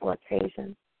special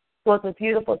occasions. So it's a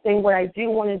beautiful thing. What I do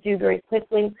want to do very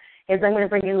quickly is I'm going to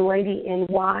bring in Lady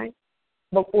NY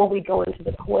before we go into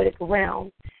the poetic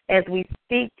realm as we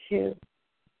speak to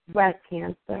breast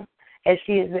cancer, as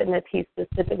she has written a piece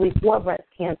specifically for breast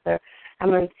cancer. I'm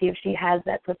going to see if she has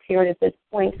that prepared at this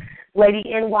point. Lady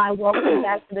NY, welcome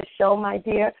back to the show, my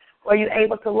dear. Were you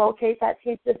able to locate that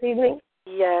piece this evening?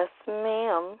 Yes,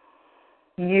 ma'am.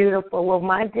 Beautiful. Well,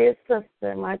 my dear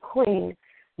sister, my queen,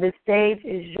 the stage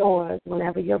is yours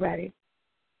whenever you're ready.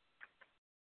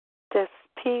 This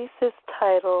piece is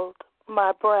titled,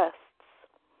 My Breasts.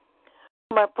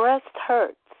 My breast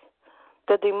hurts.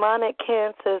 The demonic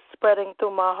cancer is spreading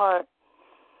through my heart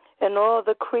and all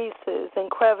the creases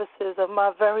and crevices of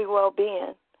my very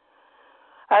well-being.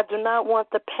 I do not want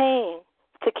the pain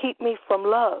to keep me from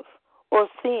love or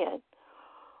seeing.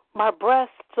 My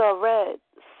breasts are red,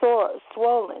 sore,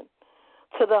 swollen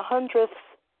to the 100th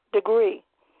degree.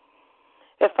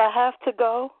 If I have to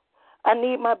go, I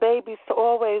need my babies to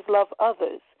always love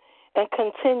others and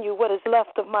continue what is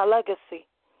left of my legacy.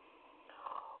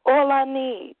 All I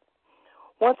need,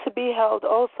 want to be held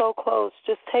oh so close,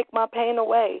 just take my pain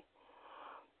away.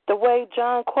 The way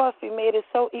John Coffey made it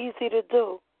so easy to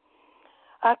do.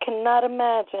 I cannot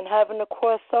imagine having to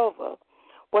cross over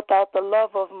without the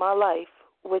love of my life,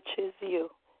 which is you.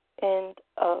 End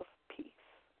of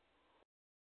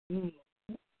piece.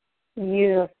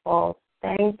 Beautiful.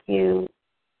 Thank you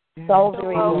so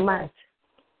very much.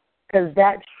 because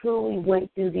that truly went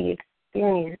through the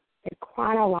experience. It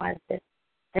chronologized it,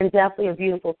 and definitely a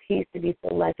beautiful piece to be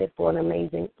selected for an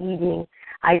amazing evening.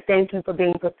 I thank you for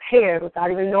being prepared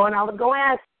without even knowing I was going to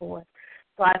ask for it.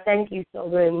 So I thank you so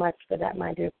very much for that,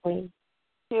 my dear queen.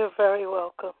 You're very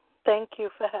welcome. Thank you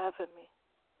for having me.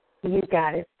 You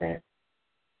got it, sis.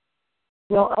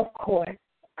 Well, of course,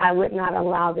 I would not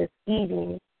allow this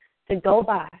evening to go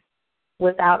by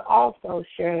without also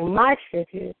sharing my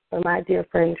tribute for my dear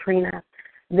friend Trina.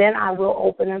 Then I will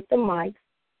open up the mic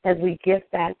as we get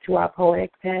back to our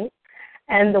poetic pen.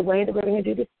 And the way that we're going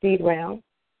to do the speed round,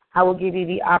 I will give you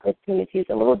the opportunity. It's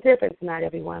a little different tonight,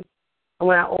 everyone. And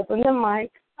when I open the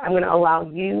mic, I'm going to allow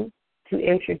you to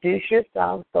introduce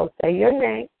yourself. So say your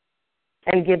name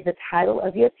and give the title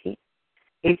of your piece.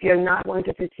 If you're not going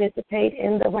to participate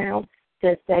in the round,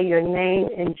 just say your name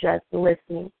and just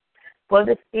listening. For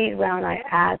the speed round, I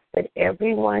ask that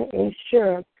everyone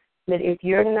ensure that if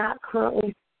you're not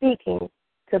currently speaking,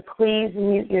 to please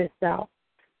mute yourself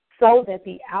so that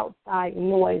the outside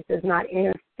noise does not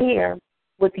interfere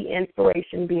with the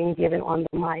inspiration being given on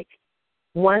the mic.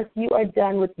 Once you are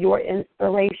done with your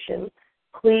inspiration,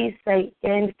 please say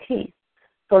end piece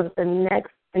so that the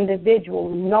next individual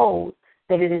knows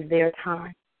that it is their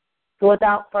time. So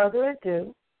without further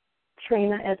ado,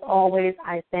 Trina, as always,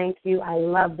 I thank you. I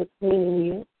love the queen in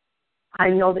you. I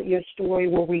know that your story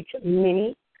will reach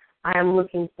many. I am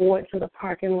looking forward to the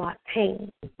parking lot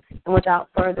pain. And without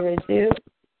further ado,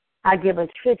 I give a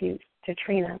tribute to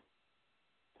Trina.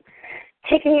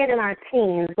 Kicking it in our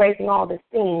teens, gracing all the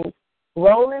scenes,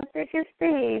 rolling thick as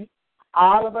thieves,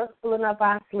 all of us pulling up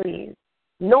our sleeves,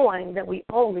 knowing that we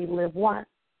only live once.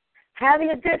 Having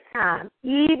a good time,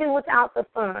 even without the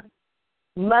fun.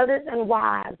 Mothers and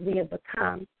wives we have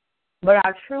become, but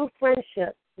our true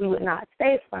friendship we would not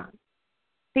stay from.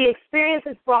 The experience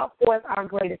has brought forth our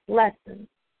greatest lessons.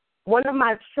 One of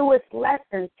my truest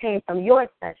lessons came from your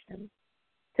session.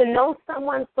 To know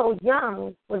someone so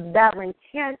young was battling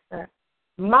cancer,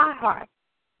 my heart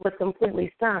was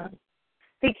completely stunned.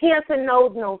 See, cancer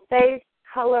knows no face,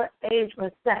 color, age,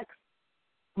 or sex.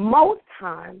 Most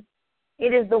times,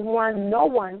 it is the one no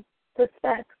one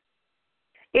suspects.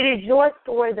 It is your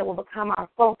story that will become our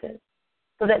focus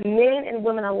so that men and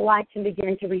women alike can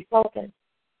begin to refocus.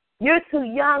 You're too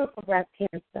young for breast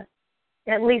cancer.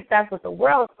 At least that's what the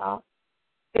world thought.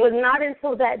 It was not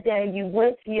until that day you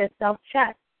went to your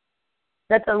self-check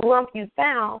that the lump you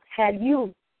found had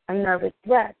you a nervous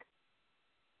wreck.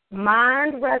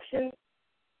 Mind rushing,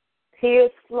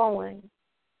 tears flowing,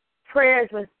 prayers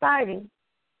reciting.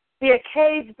 See, a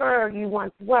caged bird you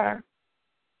once were,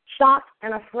 shocked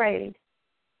and afraid.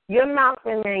 Your mouth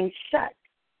remains shut.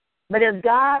 But if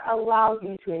God allows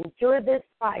you to endure this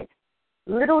fight,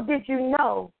 little did you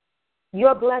know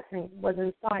your blessing was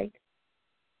in sight.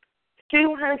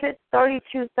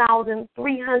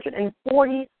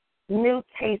 232,340 new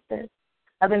cases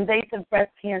of invasive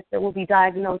breast cancer will be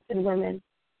diagnosed in women.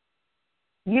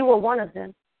 You were one of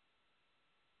them.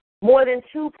 More than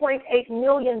 2.8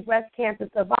 million breast cancer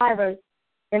survivors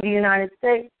in the United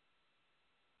States.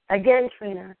 Again,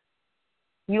 Trina,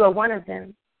 you are one of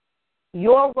them.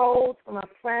 Your roles from a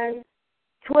friend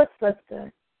to a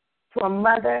sister, to a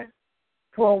mother,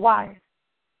 to a wife.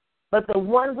 But the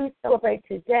one we celebrate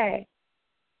today,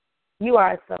 you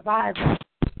are a survivor.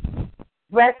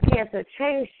 Breast cancer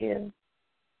changed you,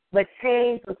 but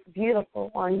change looks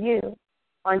beautiful on you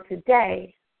on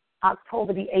today,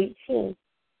 October the 18th,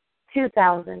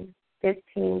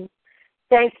 2015.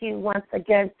 Thank you once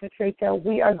again, Patricia.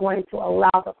 We are going to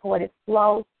allow the poetic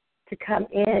flow to come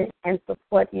in and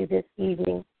support you this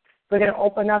evening. We're going to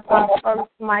open up our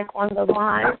first mic on the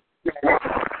line.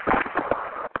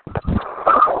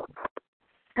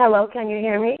 Hello, can you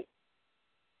hear me?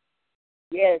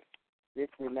 Yes, this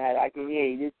is Matt. I can hear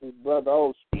you. This is Brother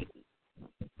O speaking.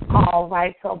 All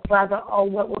right, so Brother O,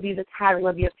 what will be the title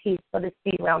of your piece for the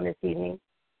speed round this evening?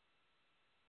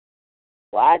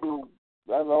 Brother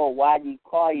O, why do you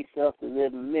call yourself the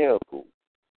living miracle?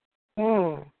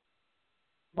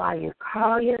 Why you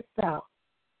call yourself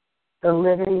the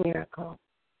living miracle?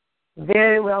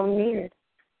 Very well needed.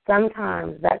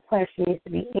 Sometimes that question needs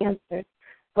to be answered.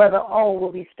 Brother O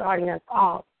will be starting us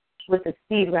off with the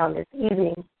speed round this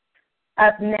evening.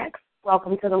 Up next,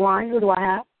 welcome to the line. Who do I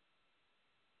have?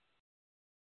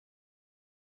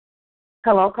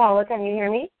 Hello, caller. Can you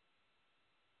hear me?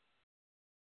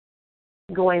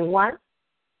 Going once,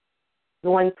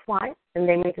 going twice, and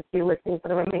they may just be listening for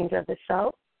the remainder of the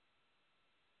show.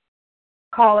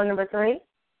 Caller number 3.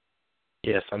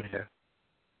 Yes, I'm here.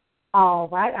 All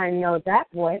right, I know that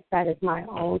voice. That is my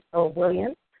own Phil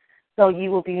Williams. So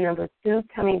you will be number 2,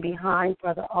 coming behind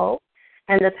Brother O.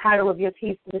 And the title of your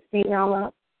piece for this evening,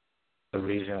 love? The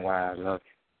Reason Why I Love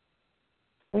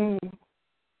You.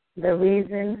 The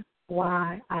Reason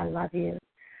Why I Love You.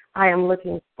 I am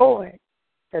looking forward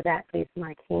to that piece,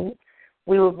 my king.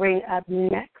 We will bring up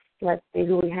next. Let's see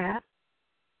who we have.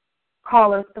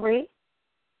 Caller 3.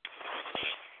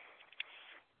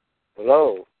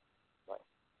 Hello.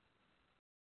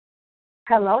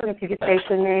 Hello, and if you could state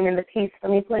your name and the piece for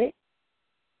me, please.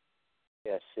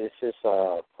 Yes, this is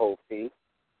P.O.E.T,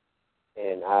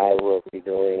 and I will be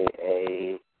doing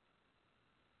a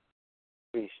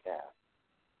freestyle.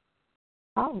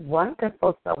 Oh,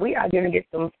 wonderful. So we are going to get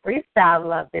some freestyle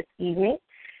love this evening.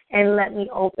 And let me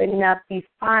open up the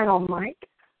final mic.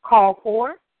 Call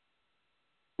 4.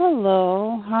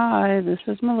 Hello. Hi, this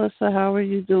is Melissa. How are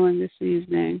you doing this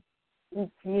evening?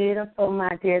 Beautiful,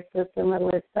 my dear sister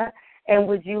Melissa. And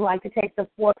would you like to take the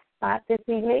 4th spot this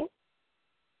evening?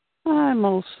 I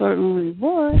most certainly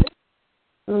would.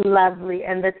 Lovely.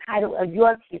 And the title of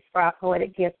your piece for our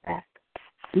poetic gift back?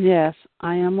 Yes,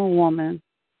 I am a woman.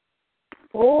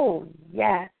 Oh,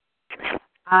 yes.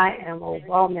 I am a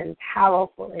woman.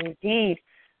 Powerful indeed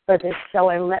for this show.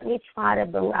 And let me try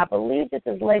to, I believe this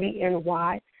is Lady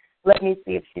NY. Let me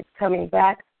see if she's coming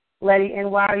back. Lady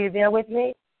NY, are you there with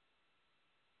me?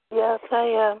 Yes,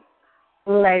 I am.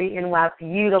 Lady NY,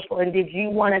 beautiful. And did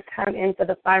you want to come in for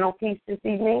the final piece this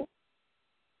evening?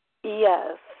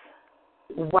 Yes.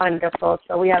 Wonderful.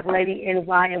 So we have Lady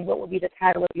NY, and what will be the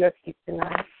title of your piece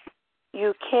tonight?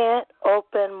 You Can't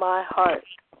Open My Heart.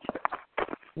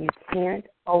 You Can't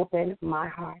Open My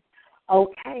Heart.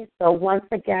 Okay, so once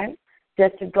again,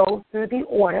 just to go through the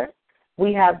order,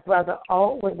 we have Brother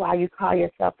O with Why You Call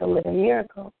Yourself the Living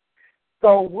Miracle.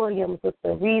 Soul Williams with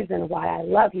The Reason Why I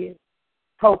Love You.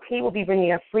 P.O.E.T will be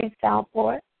bringing a freestyle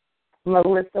for it.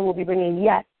 Melissa will be bringing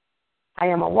Yes, I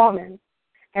Am a Woman.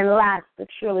 And last but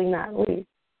surely not least,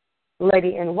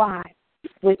 Lady NY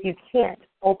with You Can't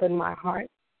Open My Heart.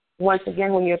 Once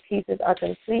again, when your pieces are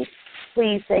complete,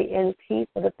 please say in peace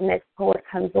so that the next poet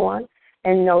comes on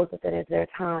and knows that it is their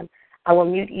time. I will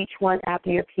mute each one after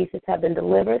your pieces have been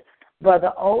delivered.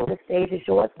 Brother O, the stage is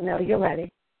yours whenever you're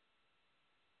ready.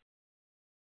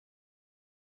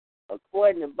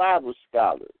 According to Bible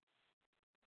scholars,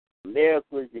 a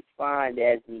miracle is defined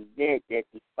as an event that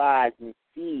defies and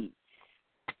exceeds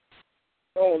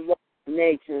known laws of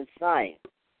nature and science,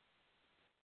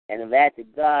 and an act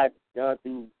of God done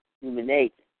through human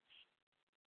nature.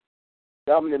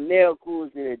 Some of the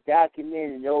miracles that are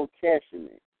documented in the Old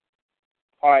Testament,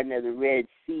 parting of the Red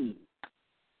Sea,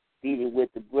 feeding with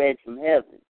the bread from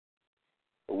heaven,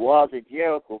 the walls of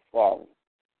Jericho falling,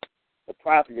 the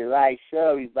prophet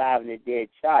Elisha reviving a dead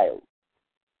child,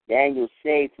 Daniel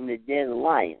saved from the den of the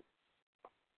lions,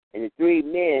 and the 3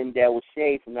 men that were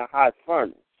saved from the hot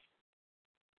furnace.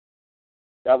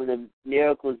 Some of the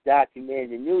miracles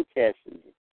documented in the New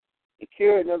Testament, the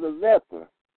curing of the leper,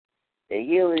 the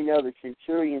healing of the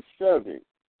centurion's servant,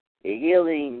 the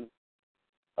healing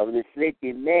of the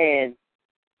afflicted man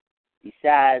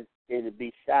besides the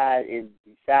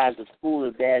pool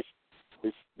of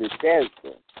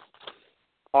Bethesda,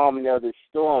 calming of the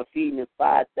storm, feeding the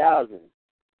 5,000,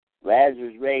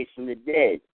 Lazarus raised from the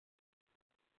dead.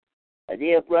 My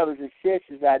dear brothers and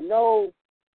sisters, I know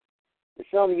that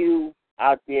some of you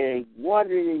out there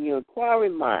wondering in your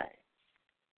inquiring mind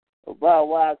about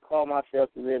why I call myself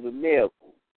the living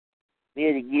miracle. I'm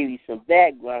here to give you some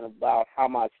background about how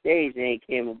my stage name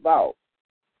came about.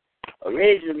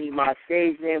 Originally, my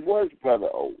stage name was Brother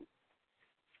O.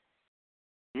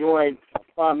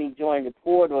 Upon me joining the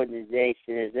P.O.E.T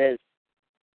organization, as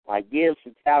my gifts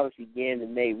and talents began to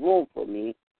make room for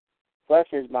me, plus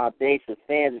as my base of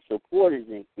fans and supporters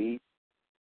increased,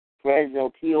 President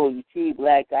of P.O.E.T,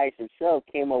 Black Ice himself,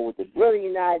 came up with a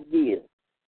brilliant idea,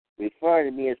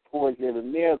 referring to me as P.O.E.T's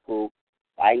Living Miracle,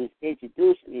 by he was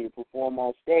introducing me to perform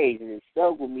on stage, and it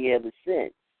stuck with me ever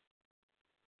since.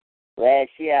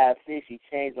 Last year, I officially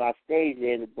changed my stage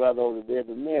name to Brother O, the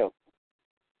Living Miracle.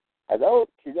 To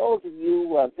those of you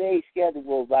who are very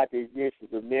skeptical about the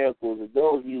existence of miracles, or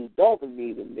those of you who don't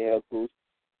believe in miracles,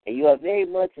 and you are very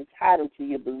much entitled to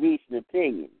your beliefs and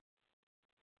opinions,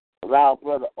 allow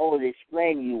Brother O to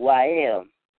explain to you why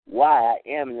I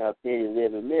am an authentic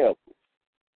living miracle.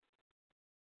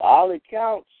 By all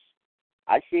accounts,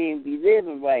 I shouldn't be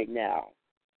living right now.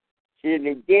 Should have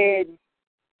been dead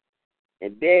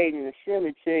and buried in a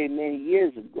cemetery many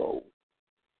years ago.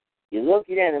 You're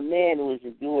looking at a man who has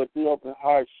endured 3 open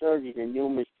heart surgeries and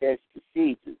numerous test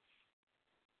procedures,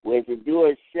 who has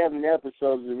endured 7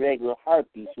 episodes of irregular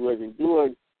heartbeats, who has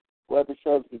endured 4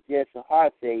 episodes of congestive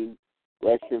heart failure, who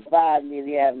had survived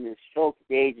nearly having a stroke at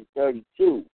the age of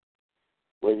 32,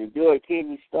 who has endured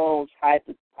kidney stones,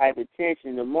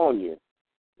 hypertension, pneumonia,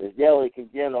 has dealt with a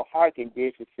congenital heart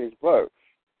condition since birth.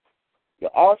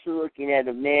 You're also looking at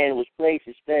a man who was placed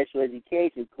in special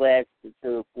education classes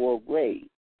until the 4th grade.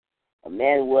 A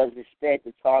man who wasn't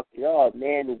expected to talk at all. A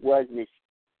man who wasn't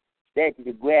expected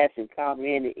to grasp and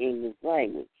comprehend the English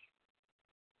language.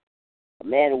 A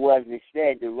man who wasn't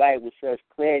expected to write with such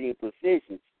clarity and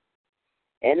proficiency.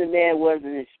 And a man who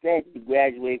wasn't expected to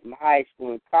graduate from high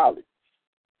school and college.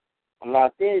 I'm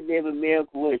authentic living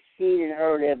miracle who has seen and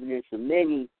heard evidence of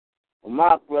many of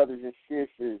my brothers and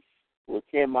sisters who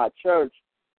attend my church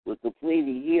were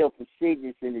completely healed from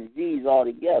sickness and disease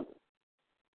altogether.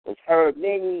 Has heard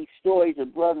many stories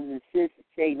of brothers and sisters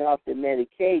taking off their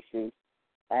medications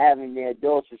or having their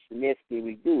doses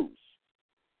significantly reduced.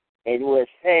 And who has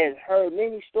heard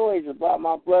many stories about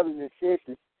my brothers and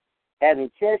sisters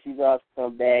having test results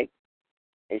come back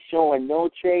and showing no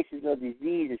traces of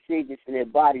disease or sickness in their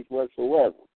bodies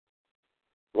whatsoever.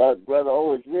 But Brother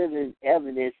O is living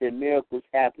evidence that miracles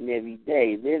happen every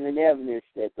day, living evidence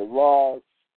that the laws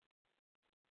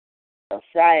of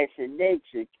science and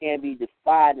nature can be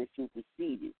defied and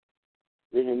superseded.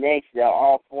 Living nature that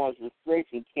all forms of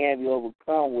affliction can be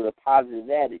overcome with a positive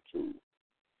attitude.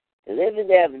 The living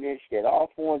evidence that all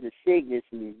forms of sickness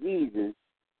and diseases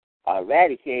are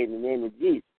eradicated in the name of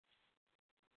Jesus.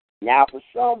 Now, for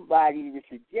somebody to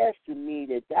suggest to me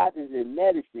that doctors and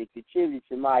medicine contribute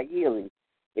to my healing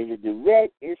is a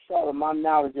direct insult of my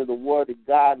knowledge of the Word of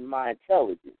God and my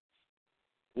intelligence.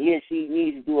 He or she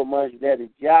needs to do a much better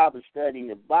job of studying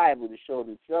the Bible to show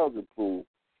themselves approved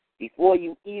before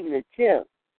you even attempt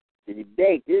to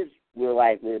debate this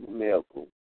real-life living miracle.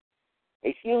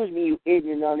 Excuse me, you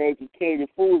ignorant, uneducated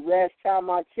fools, last time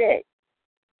I checked.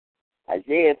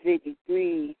 Isaiah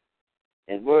 53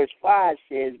 and verse 5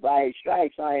 says, by his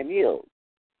stripes I am healed.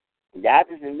 And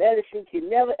doctors and medicine can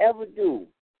never, ever do.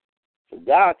 So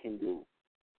God can do.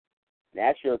 And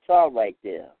that's your talk right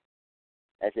there.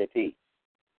 That's a peace.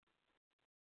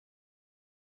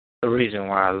 The reason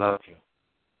why I love you.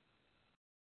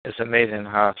 It's amazing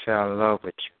how I fell in love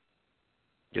with you.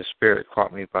 Your spirit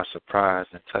caught me by surprise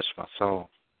and touched my soul.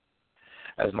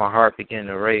 As my heart began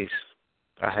to race,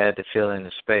 I had the feeling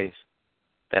of space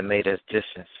that made us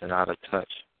distant and out of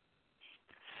touch.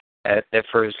 At that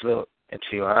first look into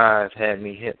your eyes had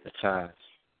me hypnotized,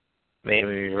 made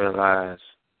me realize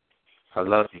I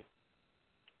love you.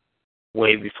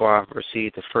 Way before I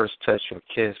received the first touch or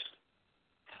kiss,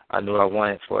 I knew I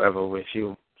wanted forever with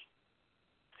you.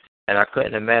 And I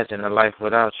couldn't imagine a life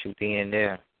without you being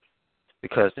there,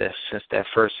 because since that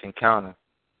first encounter,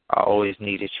 I always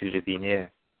needed you to be near.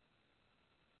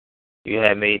 You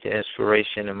had made the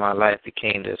inspiration in my life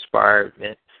became the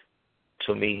inspiration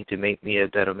to me to make me a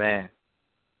better man,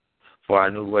 for I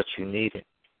knew what you needed.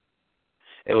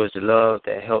 It was the love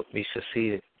that helped me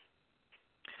succeed.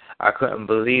 I couldn't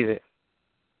believe it.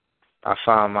 I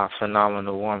found my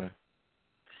phenomenal woman.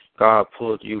 God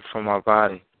pulled you from my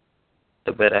body,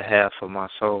 the better half of my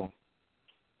soul.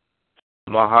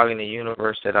 My heart in the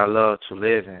universe that I love to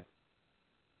live in.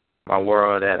 My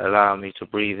world that allowed me to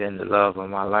breathe in the love of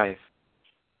my life.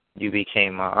 You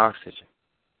became my oxygen.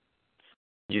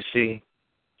 You see,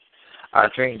 I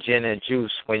drink gin and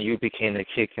juice when you became the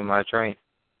kick in my drink.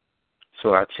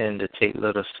 So I tend to take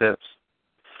little sips,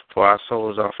 for our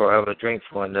souls are forever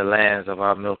drinkful in the lands of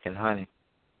our milk and honey.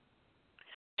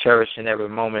 Cherishing every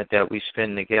moment that we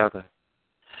spend together.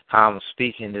 How I'm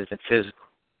speaking isn't physical,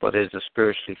 but is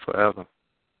spiritually forever.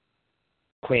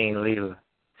 Queen Leela,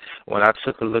 when I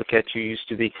took a look at you, used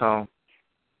to become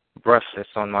breathless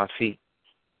on my feet.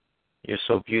 You're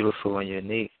so beautiful and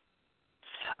unique.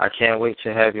 I can't wait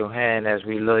to have your hand as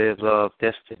we live love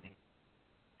destiny.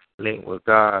 Linked with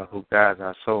God who guides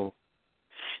our soul.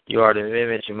 You are the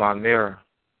image in my mirror.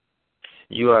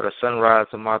 You are the sunrise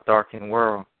of my darkened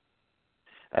world.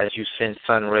 As you send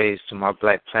sun rays to my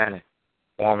black planet,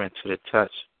 warming to the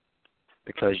touch.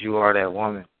 Because you are that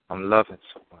woman I'm loving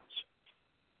so much.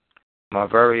 My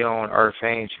very own earth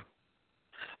angel.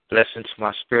 Blessing to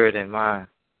my spirit and mind.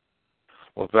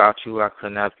 Without you I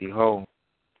could not be whole.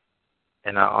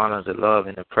 And I honor the love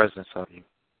and the presence of you.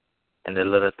 And the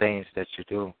little things that you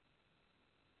do.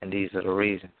 And these are the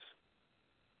reasons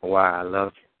why I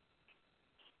love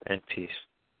you. In peace.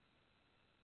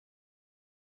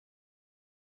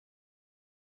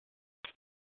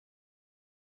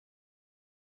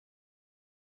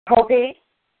 P.O.E.T.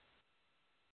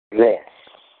 Bless.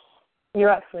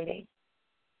 You're up, sweetie.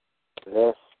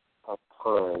 Bless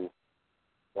upon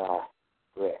thy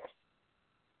breast.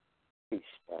 Peace,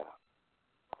 thou.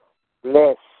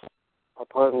 Bless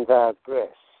upon thy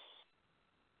breast,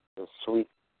 the sweet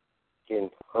and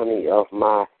honey of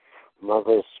my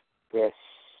mother's breast,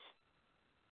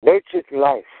 nurtured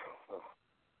life,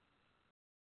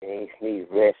 gave me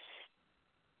rest.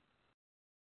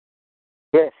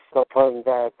 Rest upon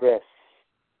thy breast.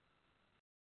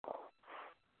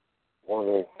 Want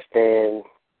to stand,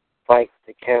 fight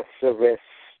the cancer rest.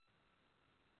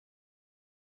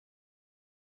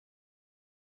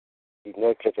 He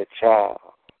nurtured a child.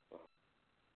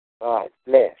 God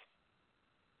bless.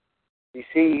 You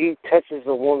see, he touches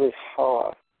a woman's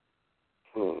heart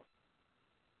and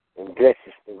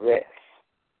blesses the rest.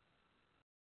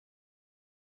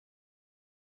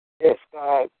 Yes,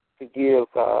 God, forgive,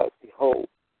 God, behold,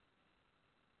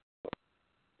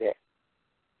 that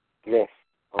bless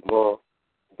among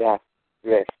that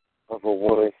rest of a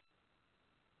woman's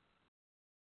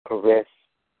caress.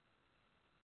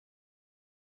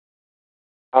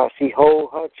 How she hold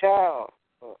her child.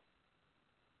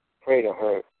 Pray to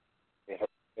her.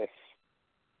 Yes.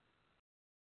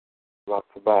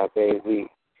 Rocked by a baby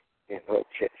in her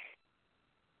chest.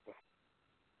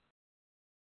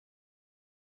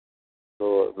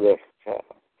 Lord bless the child.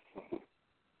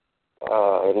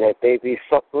 And that baby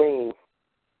suckling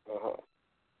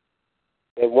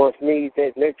that wants needs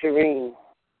that nurturing.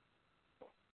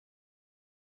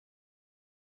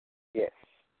 Yes.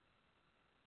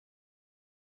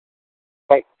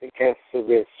 Fight the cancer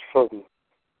rest from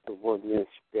the woman's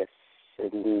breast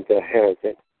and the hair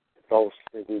that lost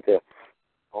and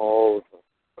all the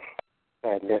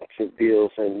financial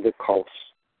bills and the costs.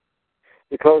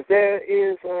 Because there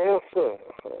is an answer.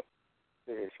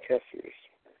 There is cancers.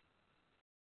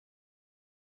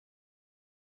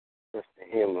 Just the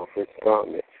hem of his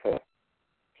garment.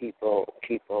 Keep on,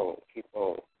 keep on, keep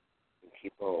on, and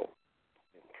keep on,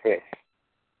 and press.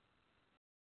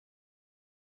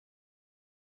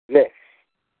 Bless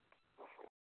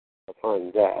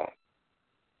upon God.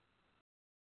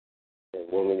 The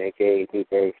woman that gave me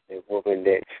birth, the woman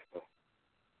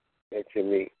that you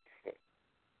meet.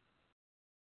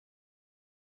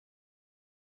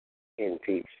 In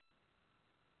peace.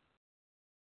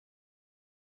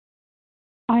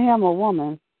 I am a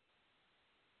woman.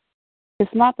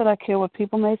 It's not that I care what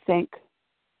people may think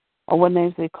or what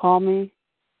names they call me.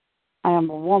 I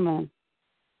am a woman.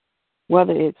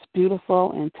 Whether it's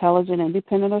beautiful, intelligent,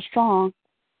 independent, or strong,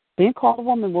 being called a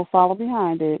woman will follow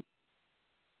behind it.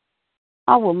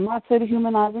 I will not say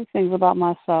dehumanizing things about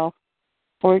myself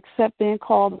or accept being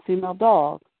called a female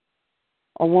dog.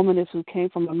 A woman is who came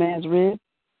from a man's rib,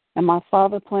 and my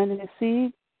father planted his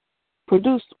seed,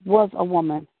 produced was a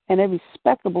woman, and a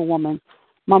respectable woman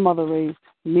my mother raised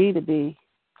me to be.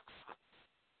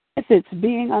 If it's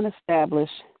being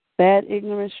unestablished, bad,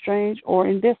 ignorant, strange, or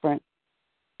indifferent,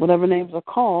 whatever names are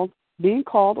called, being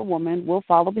called a woman will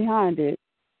follow behind it.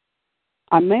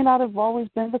 I may not have always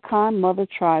been the kind mother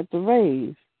tried to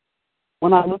raise.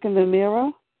 When I look in the mirror,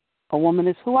 a woman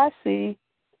is who I see,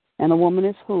 and a woman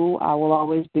is who I will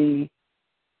always be.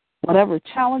 Whatever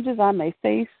challenges I may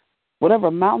face, whatever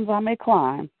mountains I may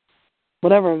climb,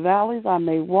 whatever valleys I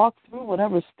may walk through,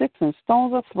 whatever sticks and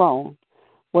stones are thrown,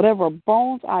 whatever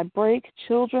bones I break,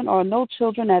 children or no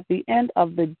children, at the end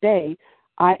of the day,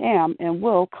 I am and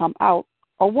will come out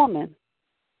a woman,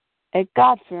 a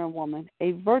God-fearing woman,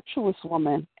 a virtuous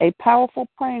woman, a powerful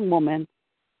praying woman.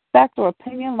 Fact or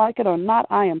opinion, like it or not,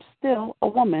 I am still a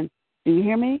woman. Do you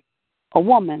hear me? A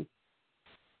woman.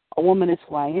 A woman is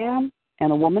who I am,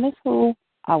 and a woman is who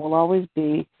I will always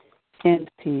be. In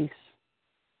peace.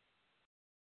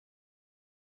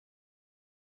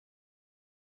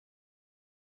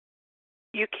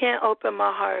 You can't open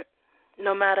my heart,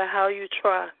 no matter how you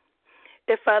try.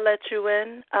 If I let you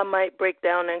in, I might break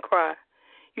down and cry.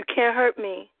 You can't hurt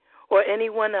me or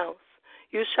anyone else.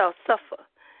 You shall suffer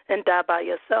and die by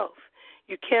yourself.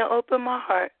 You can't open my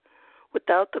heart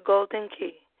without the golden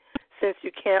key. Since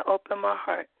you can't open my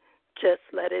heart, just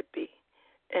let it be.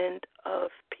 End of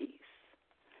peace.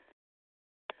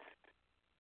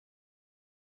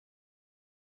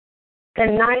 The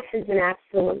night has been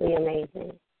absolutely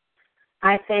amazing.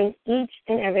 I thank each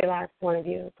and every last one of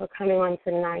you for coming on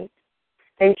tonight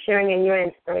and sharing in your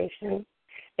inspiration,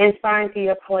 inspiring through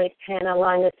your poetic pen,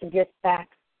 allowing us to get back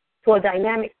to a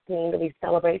dynamic scene that we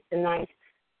celebrate tonight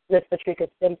with Patricia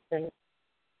Simpson.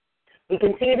 We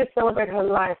continue to celebrate her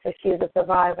life as she is a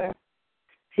survivor.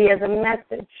 She has a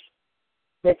message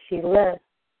that she lives.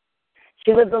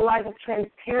 She lives a life of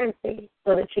transparency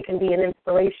so that she can be an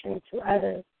inspiration to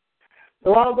others.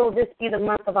 So although this be the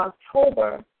month of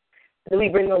October, that we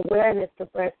bring awareness to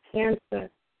breast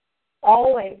cancer,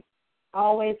 always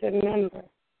remember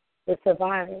the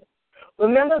survivors.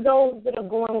 Remember those that are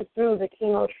going through the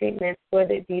chemo treatments,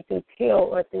 whether it be through pill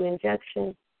or through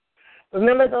injection.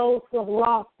 Remember those who have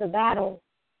lost the battle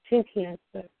to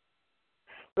cancer.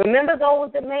 Remember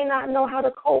those that may not know how to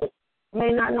cope,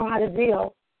 may not know how to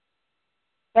deal.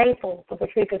 Thankful for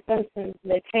Patricia Simpson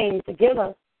that came to give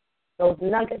us those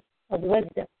nuggets of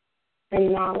wisdom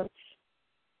and knowledge.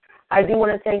 I do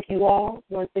want to thank you all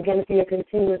once again for your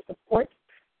continuous support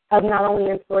of not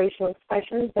only Inspirational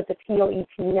Expressions, but the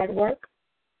P.O.E.T network.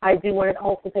 I do want to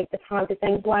also take the time to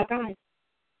thank Black Eye,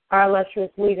 our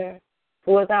illustrious leader,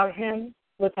 for without him,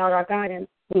 without our guidance,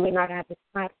 we would not have this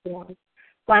platform.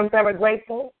 So I'm forever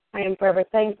grateful. I am forever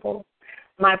thankful.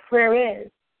 My prayer is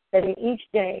that in each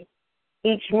day,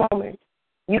 each moment,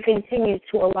 you continue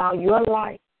to allow your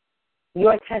life,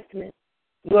 your testament,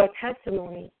 your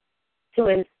testimony to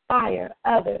inspire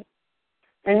others,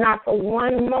 and not for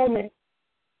one moment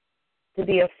to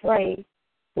be afraid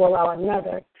to allow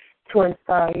another to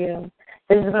inspire you.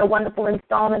 This has been a wonderful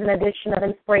installment and edition of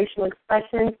Inspirational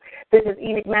Expressions. This is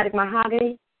Enigmatic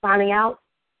Mahogany signing out.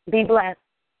 Be blessed.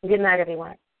 Good night,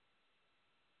 everyone.